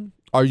long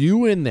are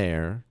you in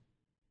there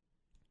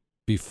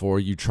before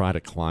you try to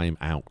climb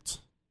out?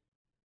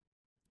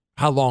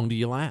 How long do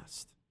you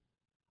last?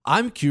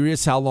 I'm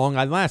curious how long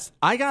I last.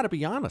 I got to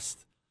be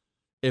honest.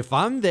 If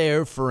I'm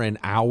there for an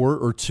hour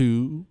or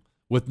two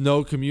with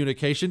no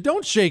communication,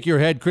 don't shake your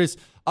head, Chris.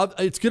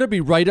 It's going to be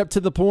right up to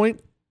the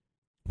point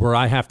where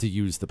I have to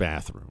use the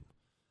bathroom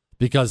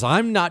because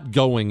I'm not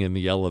going in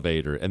the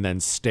elevator and then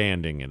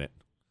standing in it.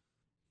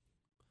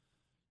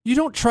 You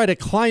don't try to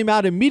climb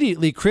out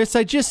immediately, Chris.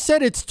 I just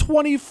said it's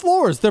 20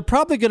 floors. They're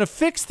probably going to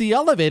fix the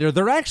elevator.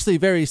 They're actually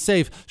very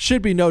safe.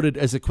 Should be noted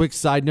as a quick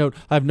side note.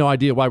 I have no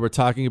idea why we're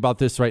talking about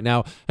this right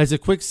now. As a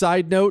quick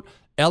side note,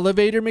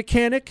 elevator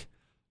mechanic,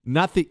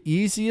 not the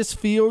easiest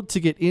field to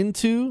get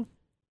into.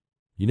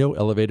 You know,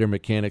 elevator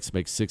mechanics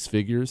make six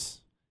figures.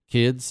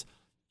 Kids,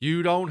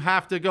 you don't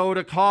have to go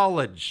to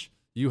college.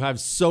 You have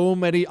so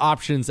many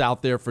options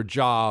out there for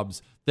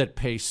jobs that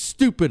pay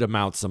stupid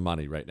amounts of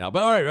money right now.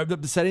 But all right,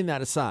 I'm setting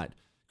that aside.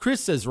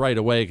 Chris says right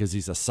away because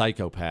he's a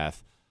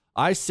psychopath.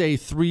 I say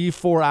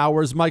 3-4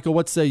 hours. Michael,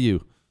 what say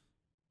you?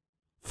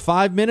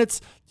 5 minutes?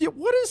 Yeah,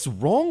 what is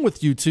wrong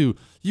with you two?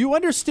 You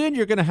understand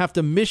you're going to have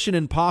to Mission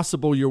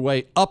Impossible your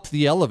way up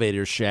the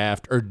elevator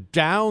shaft or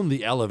down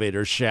the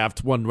elevator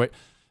shaft one way.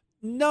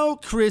 No,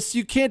 Chris,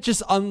 you can't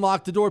just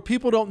unlock the door.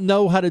 People don't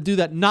know how to do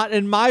that. Not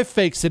in my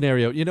fake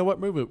scenario. You know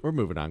what? We're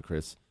moving on,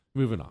 Chris.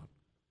 Moving on.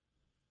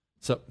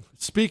 So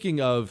speaking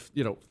of,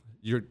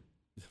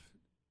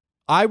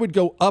 I would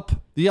go up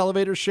the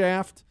elevator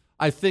shaft.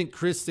 I think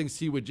Chris thinks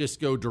he would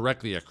just go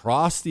directly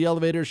across the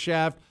elevator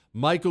shaft.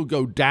 Michael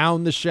go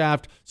down the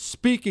shaft.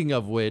 Speaking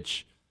of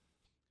which,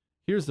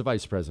 here's the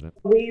vice president.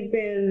 We've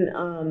been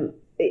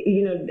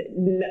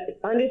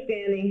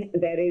understanding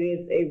that it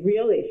is a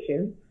real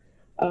issue.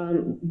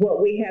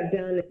 What we have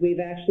done is we've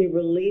actually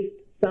released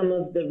some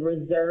of the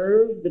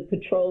reserve, the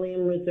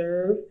petroleum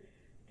reserve,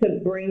 to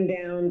bring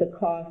down the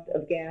cost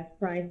of gas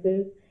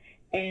prices.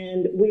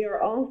 And we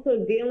are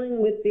also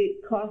dealing with the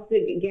cost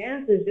of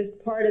gas as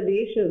just part of the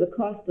issue of the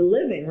cost of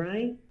living,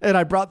 right? And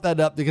I brought that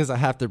up because I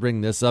have to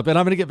bring this up. And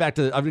I'm going to go back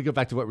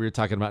to what we were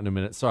talking about in a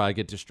minute. Sorry, I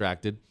get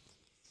distracted.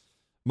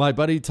 My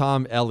buddy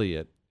Tom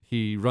Elliott,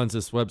 he runs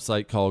this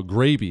website called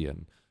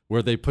Grabian,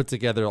 where they put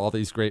together all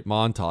these great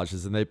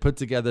montages. And they put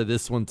together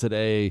this one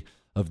today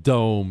of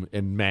Dome,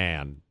 and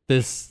man,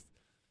 this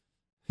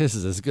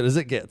is as good as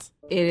it gets.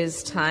 It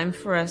is time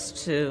for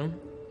us to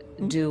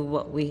do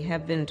what we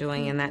have been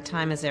doing, and that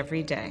time is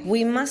every day.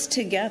 We must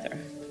together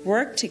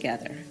work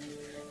together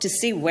to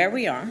see where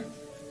we are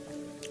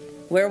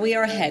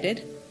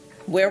headed,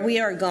 where we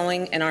are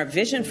going, and our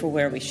vision for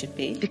where we should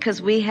be.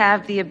 Because we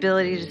have the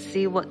ability to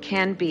see what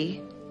can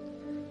be,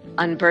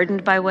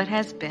 unburdened by what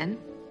has been,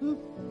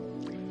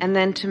 and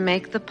then to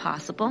make the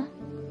possible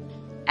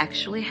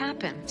actually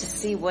happen. To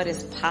see what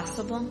is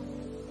possible,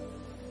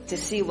 to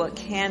see what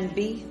can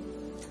be,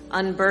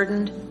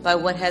 unburdened by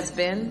what has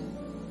been,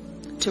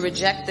 to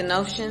reject the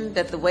notion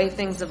that the way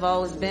things have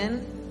always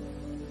been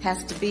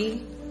has to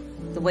be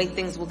the way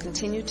things will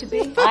continue to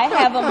be. I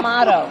have a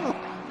motto.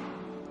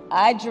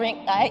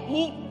 I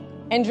eat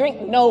and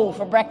drink no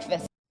for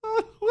breakfast.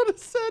 What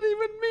does that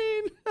even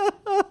mean?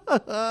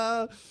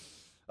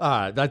 All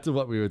right, that's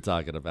what we were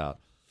talking about.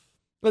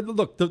 But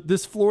look,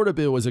 this Florida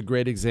bill is a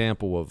great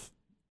example of,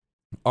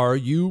 are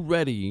you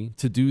ready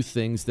to do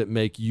things that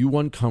make you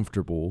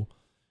uncomfortable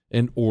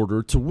in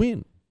order to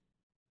win?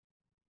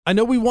 I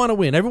know we want to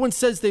win. Everyone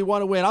says they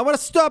want to win. I want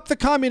to stop the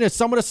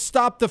communists. I'm going to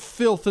stop the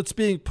filth that's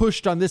being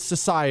pushed on this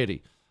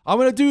society. I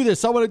want to do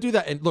this. I want to do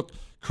that. And look,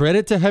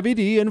 credit to Heavy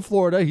D in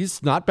Florida.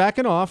 He's not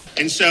backing off.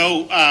 And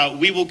so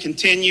we will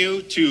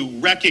continue to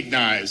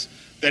recognize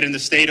that in the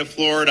state of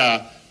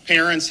Florida,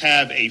 parents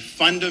have a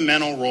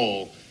fundamental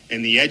role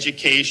in the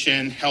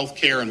education,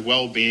 healthcare, and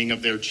well-being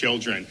of their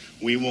children.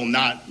 We will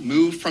not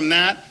move from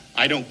that.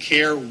 I don't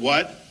care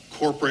what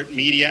corporate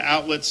media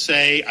outlets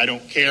say. I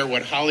don't care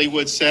what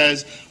Hollywood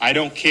says. I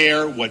don't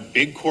care what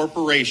big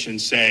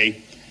corporations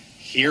say.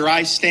 Here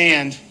I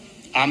stand.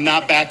 I'm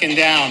not backing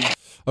down.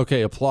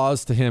 Okay,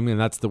 applause to him, and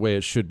that's the way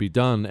it should be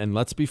done. And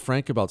let's be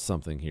frank about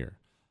something here.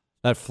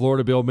 That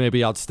Florida bill may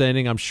be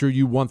outstanding. I'm sure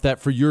you want that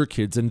for your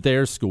kids in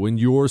their school, in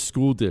your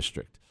school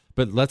district.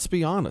 But let's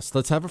be honest.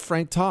 Let's have a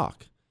frank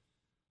talk.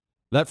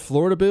 That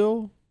Florida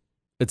bill,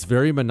 it's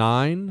very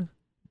benign,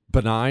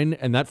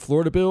 and that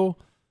Florida bill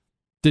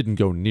didn't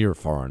go near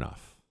far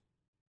enough.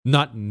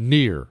 Not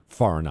near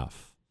far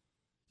enough.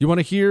 You want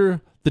to hear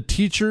the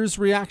teachers'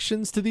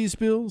 reactions to these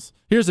bills?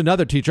 Here's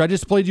another teacher. I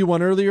just played you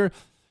one earlier.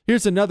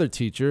 Here's another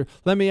teacher.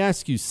 Let me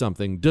ask you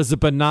something. Does a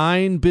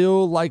benign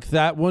bill like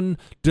that one,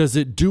 does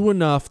it do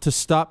enough to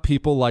stop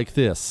people like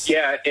this?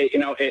 Yeah,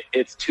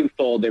 it's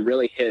twofold. It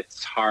really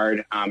hits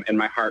hard in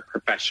my heart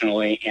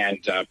professionally and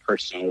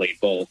personally,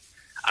 both.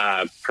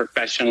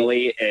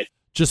 Professionally, it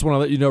just want to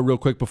let you know real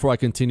quick before I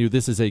continue,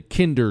 this is a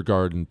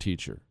kindergarten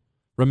teacher.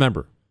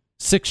 Remember,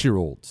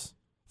 6-year-olds,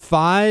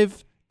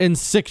 5 and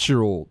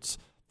 6-year-olds.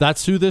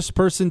 That's who this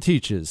person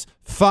teaches.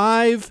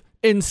 5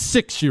 and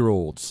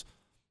 6-year-olds.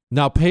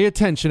 Now pay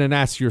attention and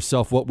ask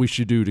yourself what we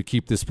should do to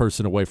keep this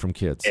person away from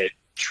kids. It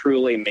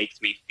truly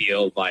makes me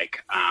feel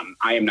like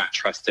I am not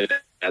trusted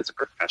as a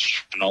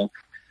professional.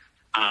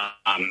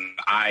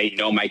 I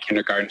know my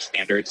kindergarten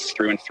standards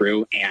through and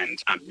through,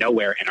 and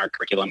nowhere in our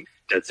curriculum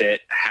does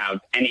it have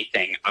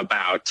anything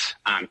about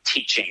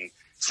teaching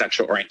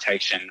sexual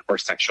orientation or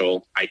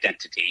sexual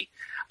identity.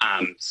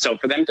 So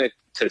for them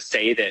to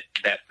say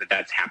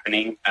that's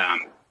happening,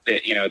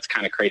 it's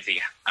kind of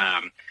crazy.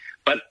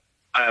 But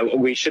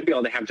we should be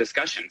able to have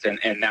discussions,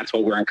 and that's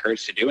what we're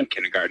encouraged to do in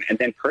kindergarten. And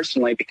then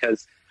personally,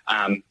 because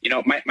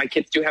my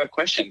kids do have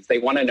questions. They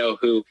want to know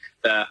who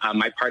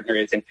my partner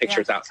is in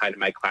pictures outside of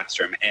my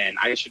classroom, and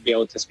I should be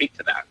able to speak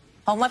to that.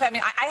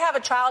 I have a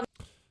child.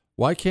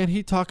 Why can't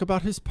he talk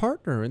about his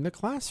partner in the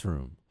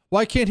classroom?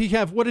 Why can't he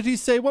have, what did he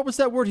say? What was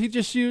that word he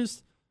just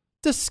used?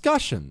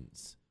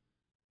 Discussions.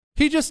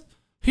 He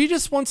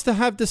just wants to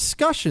have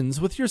discussions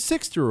with your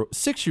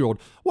 6-year-old.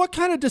 What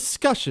kind of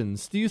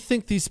discussions do you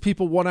think these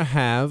people want to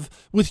have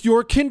with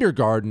your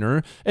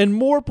kindergartner? And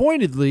more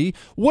pointedly,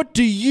 what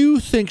do you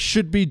think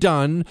should be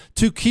done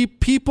to keep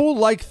people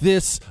like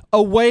this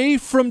away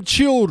from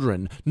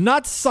children?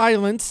 Not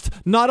silenced,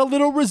 not a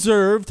little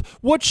reserved.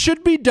 What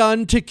should be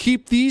done to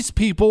keep these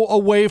people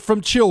away from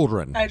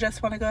children? I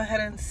just want to go ahead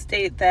and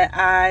state that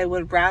I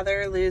would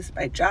rather lose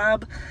my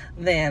job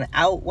than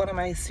out one of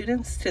my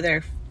students to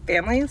their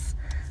families.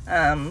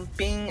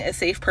 Being a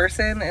safe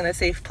person and a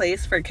safe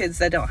place for kids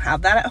that don't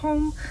have that at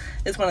home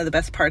is one of the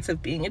best parts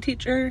of being a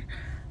teacher.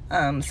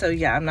 So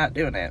yeah, I'm not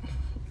doing it.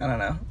 I don't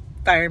know.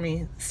 Fire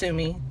me, sue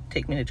me,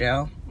 take me to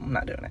jail. I'm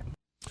not doing it.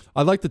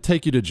 I'd like the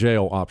take you to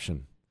jail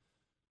option.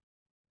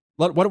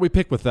 Why don't we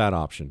pick with that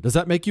option? Does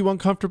that make you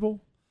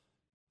uncomfortable?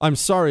 I'm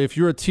sorry if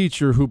you're a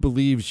teacher who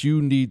believes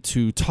you need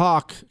to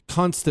talk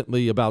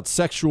constantly about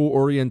sexual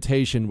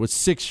orientation with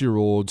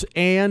 6-year-olds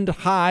and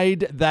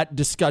hide that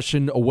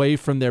discussion away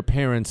from their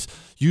parents.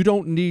 You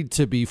don't need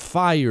to be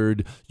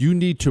fired. You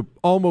need to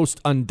almost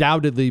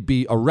undoubtedly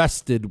be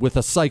arrested with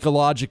a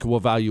psychological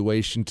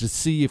evaluation to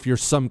see if you're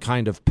some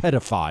kind of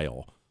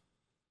pedophile.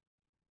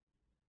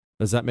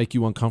 Does that make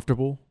you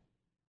uncomfortable?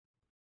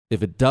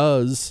 If it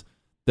does,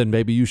 then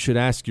maybe you should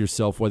ask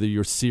yourself whether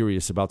you're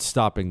serious about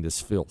stopping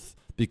this filth.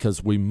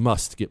 Because we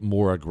must get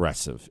more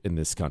aggressive in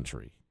this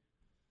country.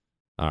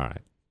 All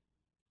right.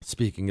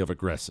 Speaking of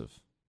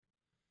aggressive,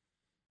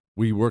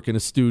 we work in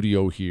a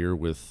studio here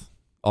with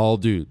all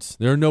dudes.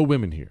 There are no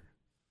women here.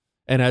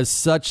 And as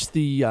such,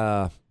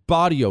 the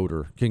body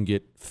odor can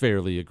get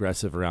fairly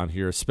aggressive around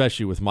here,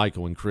 especially with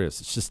Michael and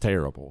Chris. It's just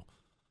terrible.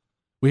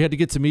 We had to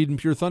get some Eden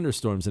Pure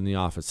thunderstorms in the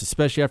office,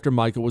 especially after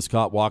Michael was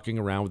caught walking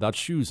around without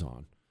shoes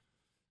on.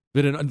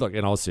 But look,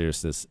 in all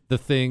seriousness, the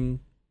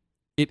thing...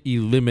 it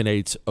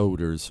eliminates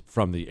odors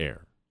from the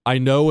air. I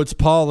know it's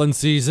pollen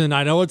season.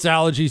 I know it's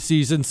allergy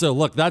season. So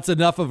look, that's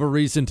enough of a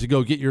reason to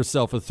go get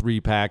yourself a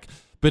 3-pack.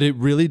 But it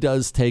really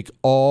does take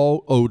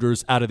all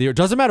odors out of the air. It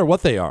doesn't matter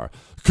what they are.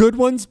 Good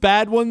ones,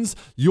 bad ones.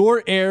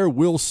 Your air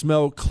will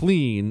smell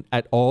clean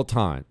at all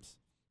times.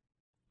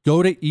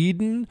 Go to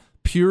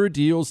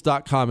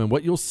EdenPureDeals.com and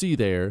what you'll see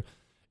there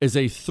is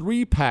a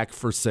 3-pack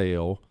for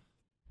sale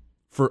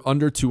for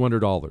under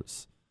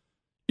 $200.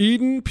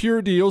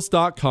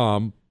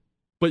 EdenPureDeals.com.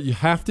 But you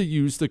have to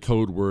use the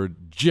code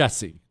word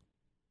Jesse.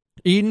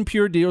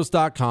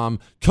 EdenPureDeals.com,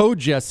 code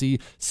Jesse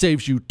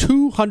saves you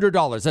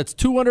 $200. That's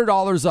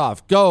 $200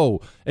 off. Go.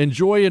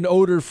 Enjoy an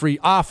odor-free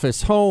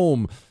office,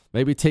 home.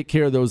 Maybe take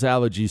care of those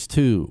allergies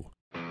too.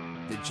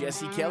 The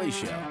Jesse Kelly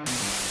Show.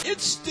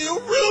 It's still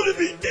real to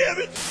me, damn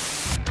it!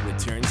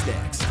 Returns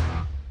next.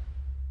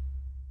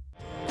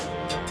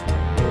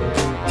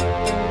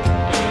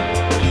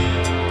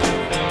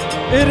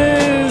 It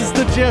is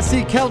the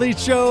Jesse Kelly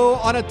Show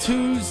on a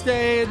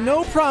Tuesday.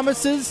 No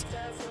promises,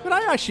 but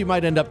I actually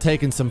might end up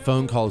taking some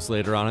phone calls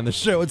later on in the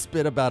show. It's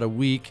been about a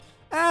week.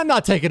 I'm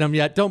not taking them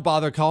yet. Don't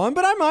bother calling,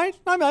 but I might.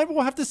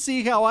 We'll have to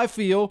see how I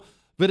feel.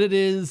 But it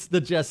is the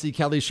Jesse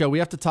Kelly Show. We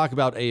have to talk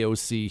about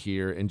AOC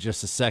here in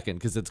just a second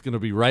because it's going to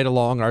be right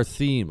along our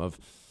theme of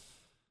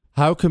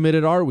how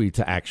committed are we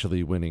to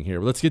actually winning here.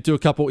 Let's get to a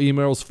couple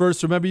emails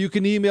first. Remember, you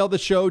can email the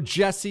show,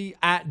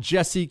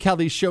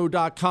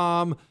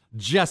 jesse@jessekellyshow.com.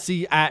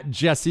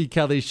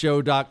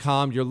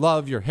 Jesse@jessekellyshow.com. Your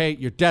love, your hate,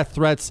 your death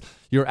threats,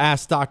 your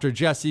Ask Dr.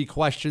 Jesse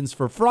questions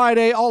for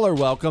Friday, all are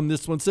welcome.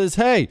 This one says,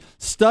 hey,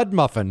 stud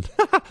muffin.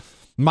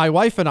 My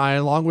wife and I,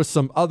 along with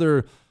some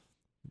other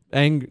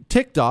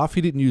ticked off,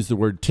 he didn't use the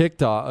word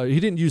ticked off,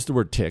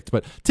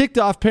 but ticked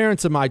off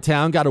parents in my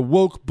town got a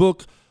woke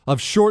book of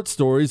short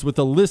stories with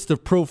a list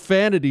of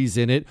profanities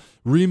in it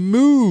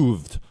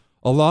removed.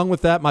 Along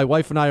with that, my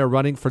wife and I are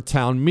running for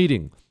town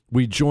meeting.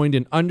 We joined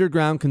an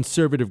underground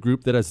conservative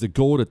group that has the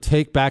goal to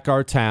take back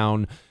our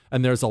town,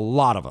 and there's a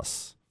lot of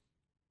us.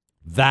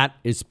 That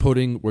is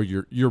putting where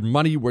your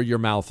money where your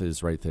mouth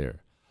is right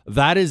there.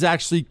 That is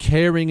actually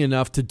caring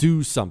enough to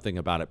do something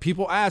about it.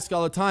 People ask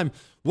all the time,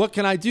 what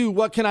can I do?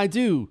 What can I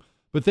do?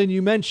 But then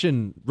you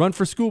mention run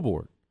for school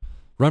board,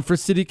 run for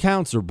city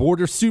council,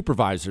 board of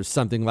supervisors,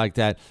 something like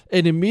that.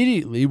 And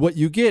immediately what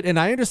you get, and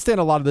I understand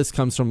a lot of this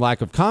comes from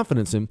lack of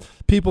confidence in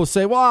people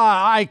say, well,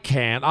 I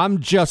can't.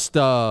 I'm just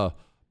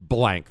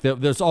blank.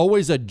 There's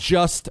always a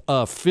just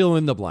fill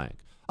in the blank.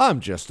 I'm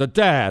just a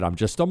dad. I'm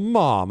just a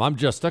mom. I'm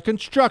just a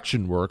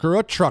construction worker,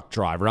 a truck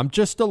driver. I'm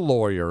just a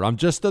lawyer. I'm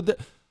just a...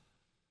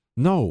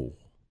 No,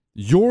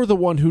 you're the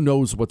one who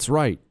knows what's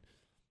right.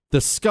 The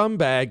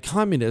scumbag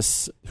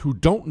communists who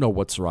don't know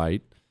what's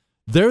right,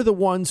 they're the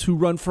ones who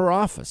run for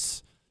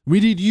office. We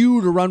need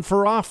you to run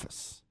for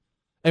office.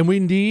 And we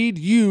need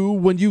you,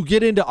 when you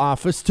get into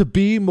office, to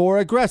be more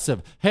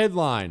aggressive.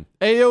 Headline,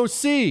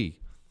 AOC,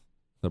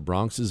 the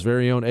Bronx's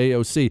very own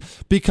AOC,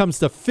 becomes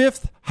the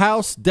 5th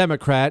House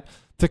Democrat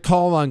to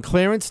call on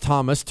Clarence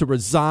Thomas to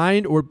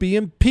resign or be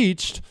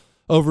impeached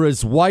over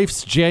his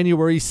wife's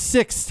January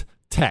 6th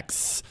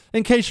texts.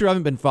 In case you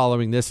haven't been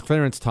following this,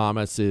 Clarence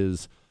Thomas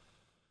is,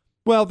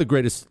 well, the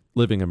greatest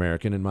living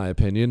American, in my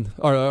opinion,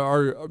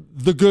 or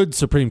the good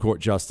Supreme Court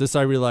justice.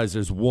 I realize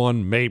there's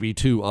one, maybe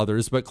two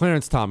others, but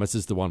Clarence Thomas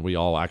is the one we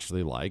all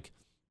actually like.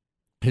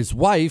 His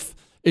wife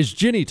is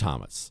Ginny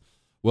Thomas.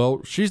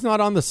 Well, she's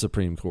not on the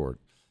Supreme Court.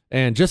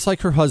 And just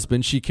like her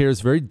husband, she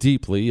cares very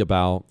deeply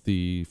about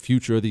the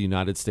future of the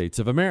United States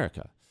of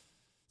America.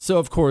 So,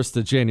 of course,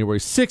 the January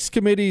 6th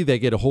committee, they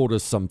get a hold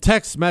of some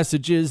text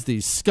messages.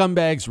 These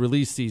scumbags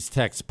release these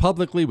texts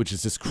publicly, which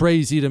is just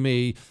crazy to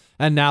me.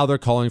 And now they're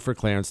calling for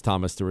Clarence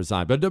Thomas to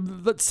resign. But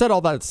let's set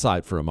all that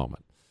aside for a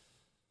moment.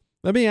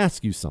 Let me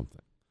ask you something.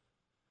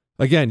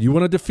 Again, you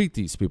want to defeat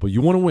these people.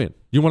 You want to win.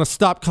 You want to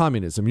stop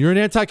communism. You're an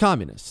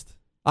anti-communist.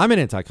 I'm an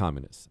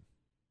anti-communist.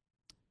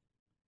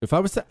 If I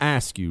was to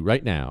ask you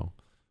right now,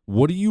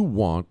 what do you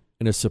want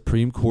in a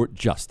Supreme Court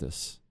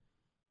justice?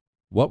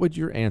 What would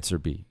your answer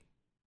be?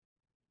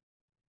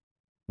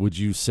 Would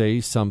you say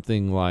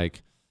something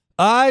like,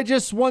 I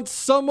just want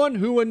someone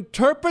who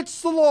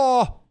interprets the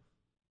law.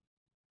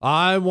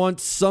 I want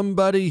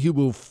somebody who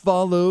will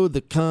follow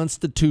the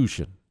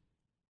Constitution.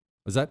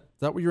 Is that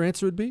what your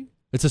answer would be?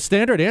 It's a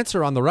standard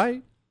answer on the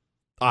right.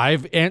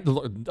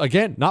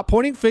 Again, not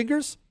pointing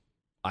fingers.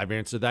 I've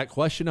answered that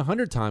question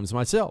 100 times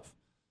myself.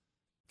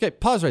 Okay,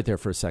 pause right there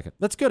for a second.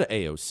 Let's go to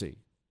AOC.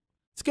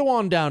 Let's go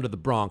on down to the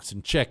Bronx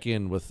and check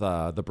in with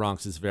the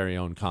Bronx's very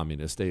own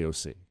communist,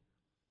 AOC.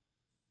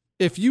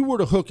 If you were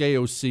to hook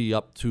AOC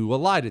up to a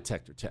lie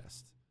detector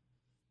test,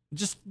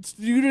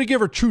 you're going to give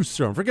her truth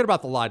serum. Forget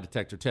about the lie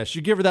detector test.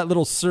 You give her that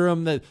little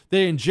serum that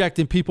they inject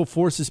in people,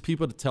 forces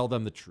people to tell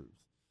them the truth.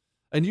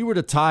 And you were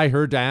to tie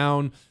her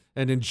down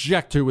and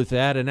inject her with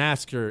that and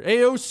ask her,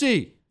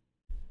 AOC,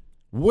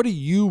 what do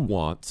you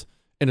want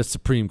in a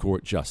Supreme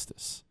Court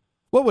justice?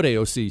 What would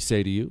AOC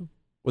say to you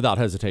without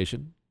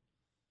hesitation?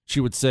 She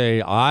would say,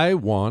 I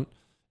want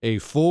a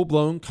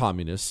full-blown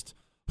communist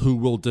who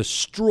will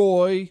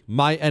destroy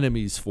my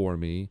enemies for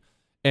me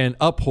and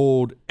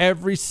uphold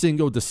every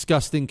single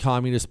disgusting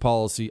communist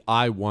policy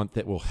I want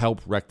that will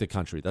help wreck the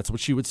country. That's what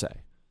she would say.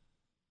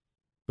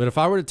 But if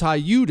I were to tie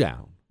you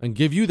down and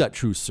give you that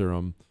truth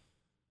serum,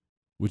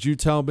 would you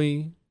tell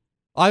me,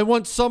 I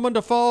want someone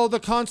to follow the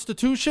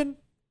Constitution?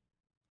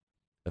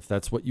 If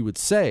that's what you would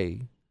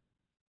say,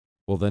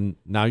 well, then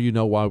now you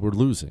know why we're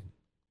losing.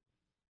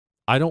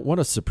 I don't want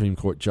a Supreme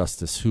Court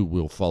justice who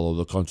will follow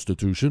the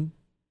Constitution.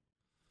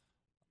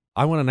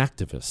 I want an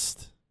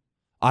activist.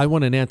 I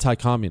want an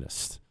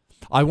anti-communist.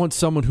 I want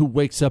someone who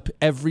wakes up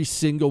every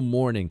single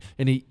morning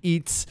and he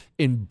eats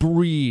and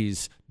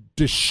breathes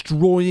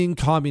destroying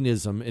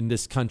communism in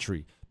this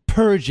country,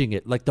 purging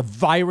it like the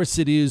virus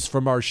it is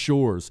from our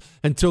shores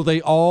until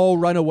they all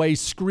run away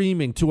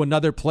screaming to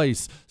another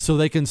place so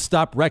they can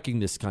stop wrecking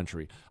this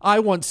country. I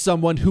want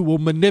someone who will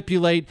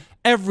manipulate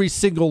every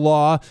single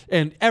law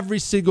and every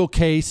single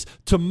case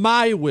to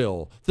my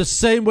will, the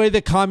same way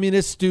the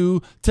communists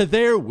do to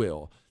their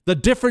will. The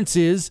difference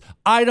is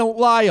I don't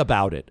lie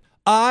about it.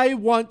 I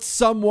want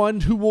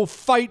someone who will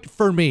fight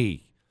for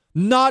me,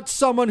 not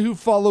someone who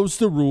follows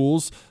the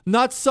rules,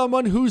 not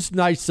someone who's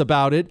nice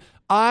about it.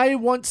 I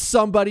want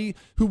somebody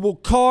who will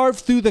carve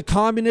through the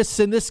communists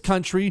in this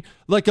country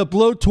like a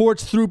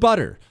blowtorch through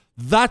butter.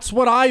 That's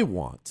what I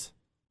want.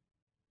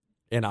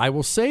 And I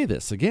will say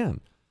this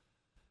again.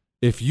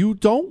 If you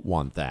don't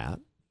want that,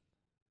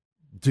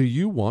 do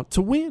you want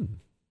to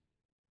win?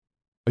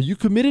 Are you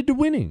committed to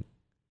winning?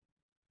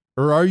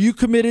 Or are you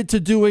committed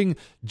to doing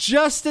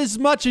just as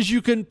much as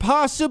you can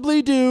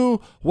possibly do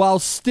while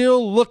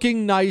still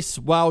looking nice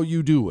while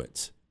you do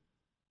it?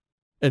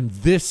 And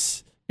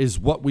this is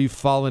what we've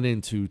fallen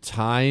into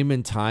time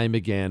and time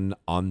again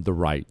on the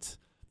right.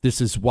 This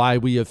is why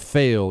we have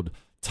failed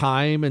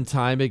time and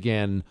time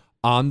again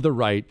on the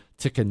right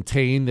to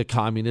contain the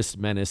communist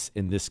menace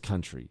in this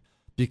country.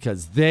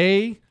 Because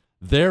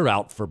they're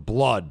out for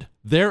blood.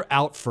 They're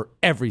out for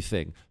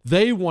everything.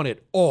 They want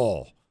it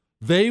all.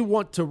 They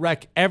want to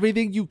wreck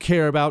everything you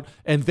care about,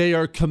 and they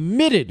are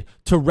committed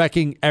to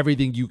wrecking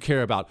everything you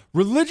care about.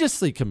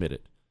 Religiously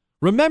committed.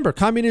 Remember,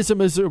 communism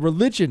is a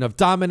religion of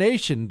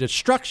domination and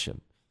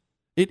destruction.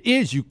 It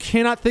is. You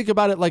cannot think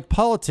about it like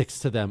politics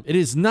to them. It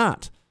is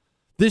not.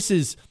 This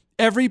is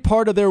every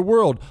part of their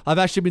world. I've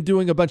actually been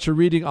doing a bunch of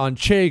reading on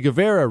Che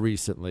Guevara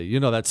recently. You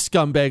know, that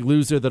scumbag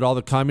loser that all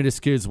the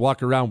communist kids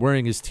walk around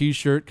wearing his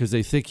T-shirt because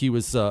they think he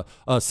was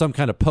some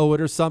kind of poet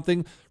or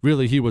something.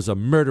 Really, he was a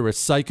murderous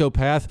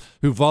psychopath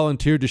who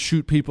volunteered to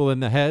shoot people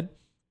in the head.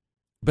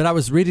 But I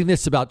was reading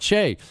this about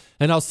Che,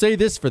 and I'll say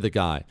this for the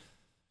guy.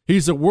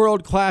 He's a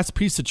world-class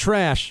piece of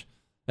trash,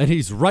 and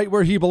he's right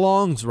where he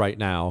belongs right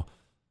now.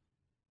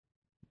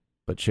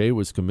 But Che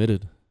was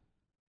committed.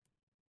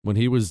 When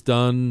he was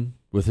done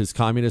with his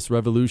communist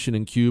revolution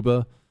in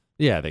Cuba,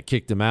 yeah, they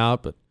kicked him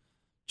out, but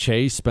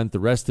Che spent the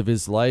rest of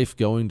his life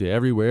going to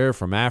everywhere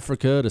from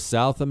Africa to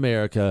South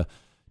America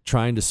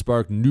trying to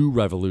spark new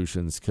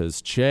revolutions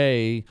because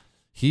Che,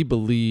 he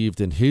believed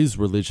in his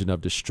religion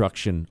of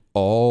destruction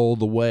all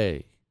the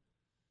way.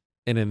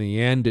 And in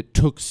the end, it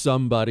took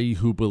somebody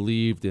who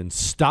believed in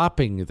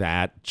stopping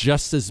that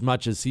just as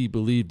much as he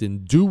believed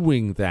in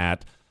doing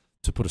that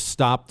to put a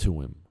stop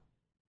to him.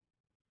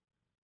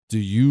 Do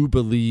you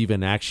believe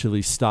in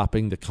actually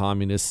stopping the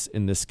communists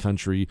in this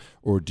country,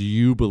 or do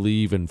you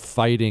believe in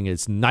fighting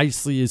as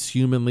nicely as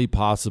humanly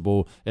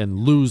possible and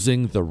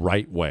losing the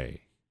right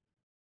way?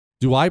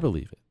 Do I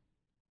believe it?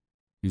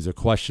 These are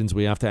questions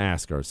we have to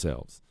ask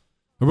ourselves.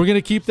 And we're going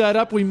to keep that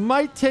up. We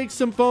might take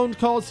some phone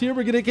calls here.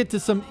 We're going to get to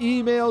some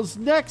emails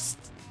next.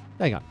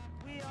 Hang on.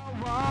 We all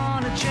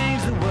want to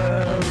change the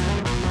world.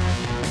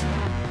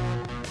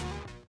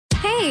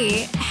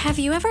 Hey, have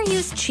you ever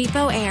used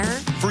Cheapo Air?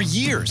 For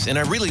years, and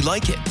I really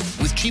like it.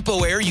 With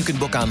Cheapo Air, you can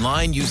book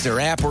online, use their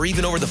app, or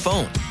even over the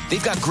phone.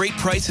 They've got great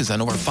prices on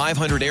over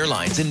 500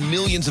 airlines and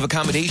millions of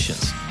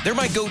accommodations. They're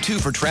my go-to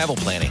for travel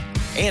planning.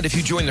 And if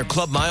you join their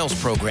Club Miles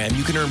program,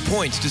 you can earn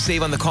points to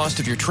save on the cost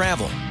of your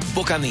travel.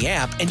 Book on the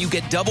app, and you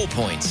get double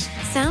points.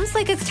 Sounds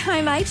like it's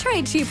time I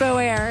tried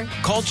Cheapo Air.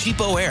 Call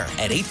Cheapo Air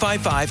at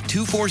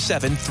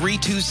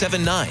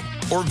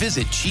 855-247-3279 or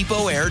visit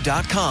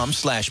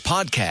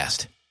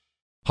cheapoair.com/podcast.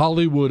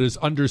 Hollywood is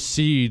under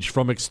siege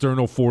from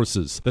external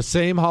forces. The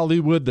same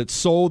Hollywood that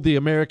sold the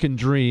American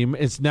dream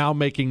is now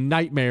making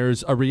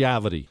nightmares a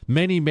reality.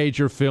 Many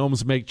major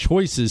films make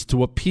choices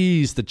to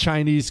appease the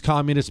Chinese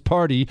Communist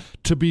Party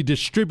to be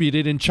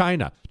distributed in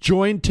China.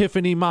 Join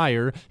Tiffany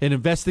Meyer, an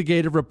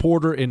investigative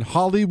reporter in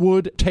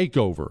Hollywood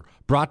Takeover,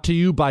 brought to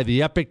you by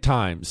the Epic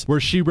Times, where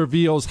she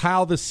reveals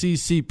how the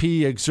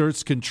CCP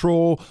exerts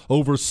control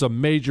over some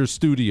major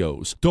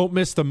studios. Don't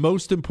miss the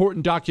most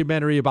important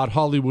documentary about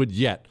Hollywood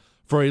yet.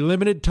 For a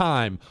limited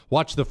time,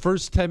 watch the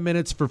first 10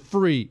 minutes for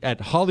free at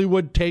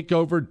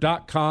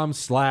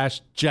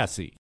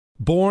hollywoodtakeover.com/Jesse.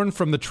 Born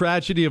from the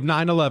tragedy of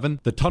 9/11,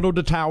 the Tunnel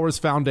to Towers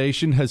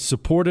Foundation has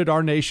supported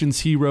our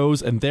nation's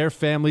heroes and their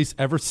families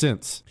ever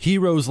since.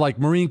 Heroes like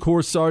Marine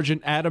Corps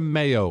Sergeant Adam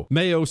Mayo.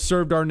 Mayo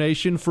served our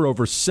nation for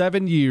over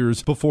 7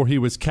 years before he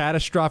was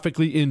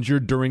catastrophically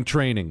injured during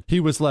training. He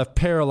was left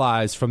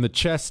paralyzed from the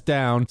chest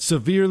down,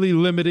 severely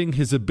limiting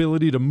his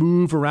ability to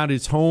move around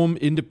his home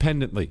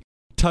independently.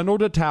 Tunnel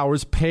to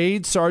Towers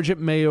paid Sergeant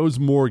Mayo's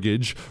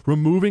mortgage,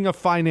 removing a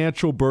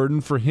financial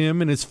burden for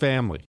him and his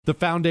family. The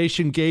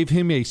foundation gave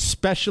him a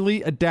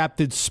specially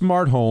adapted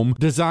smart home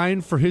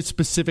designed for his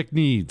specific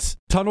needs.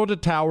 Tunnel to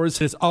Towers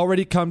has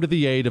already come to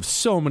the aid of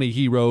so many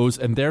heroes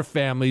and their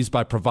families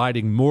by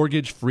providing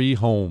mortgage-free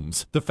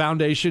homes. The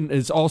foundation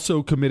is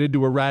also committed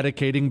to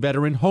eradicating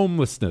veteran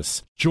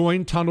homelessness.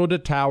 Join Tunnel to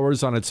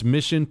Towers on its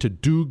mission to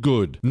do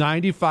good.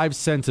 95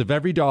 cents of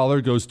every dollar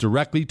goes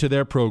directly to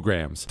their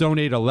programs.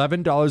 Donate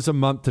 $11 a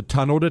month to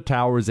Tunnel to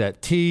Towers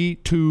at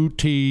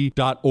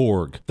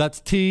T2T.org.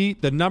 That's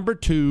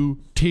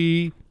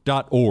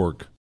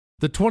T2T.org.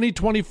 The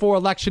 2024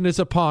 election is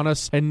upon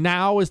us, and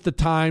now is the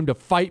time to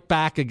fight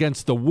back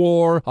against the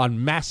war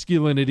on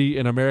masculinity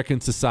in American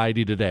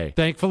society today.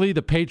 Thankfully,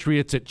 the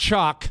patriots at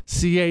CHOQ,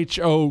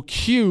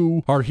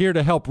 CHOQ, are here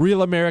to help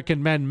real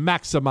American men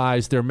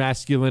maximize their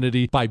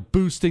masculinity by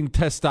boosting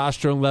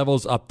testosterone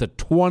levels up to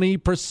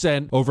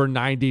 20% over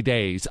 90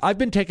 days. I've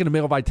been taking a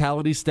male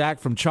vitality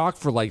stack from CHOQ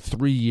for like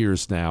 3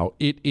 years now.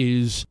 It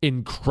is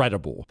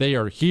incredible. They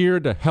are here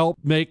to help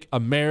make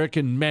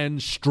American men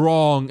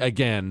strong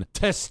again.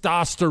 Testosterone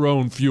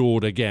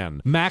fueled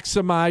again.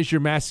 Maximize your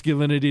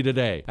masculinity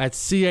today at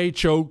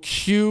CHOQ.com.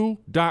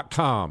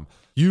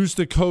 Use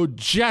the code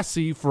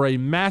Jesse for a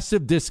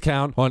massive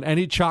discount on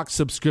any CHOQ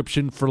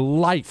subscription for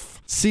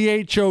life.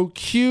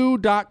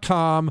 CHOQ.com,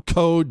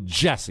 code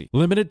Jesse.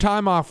 Limited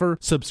time offer,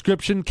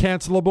 subscription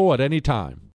cancelable at any time.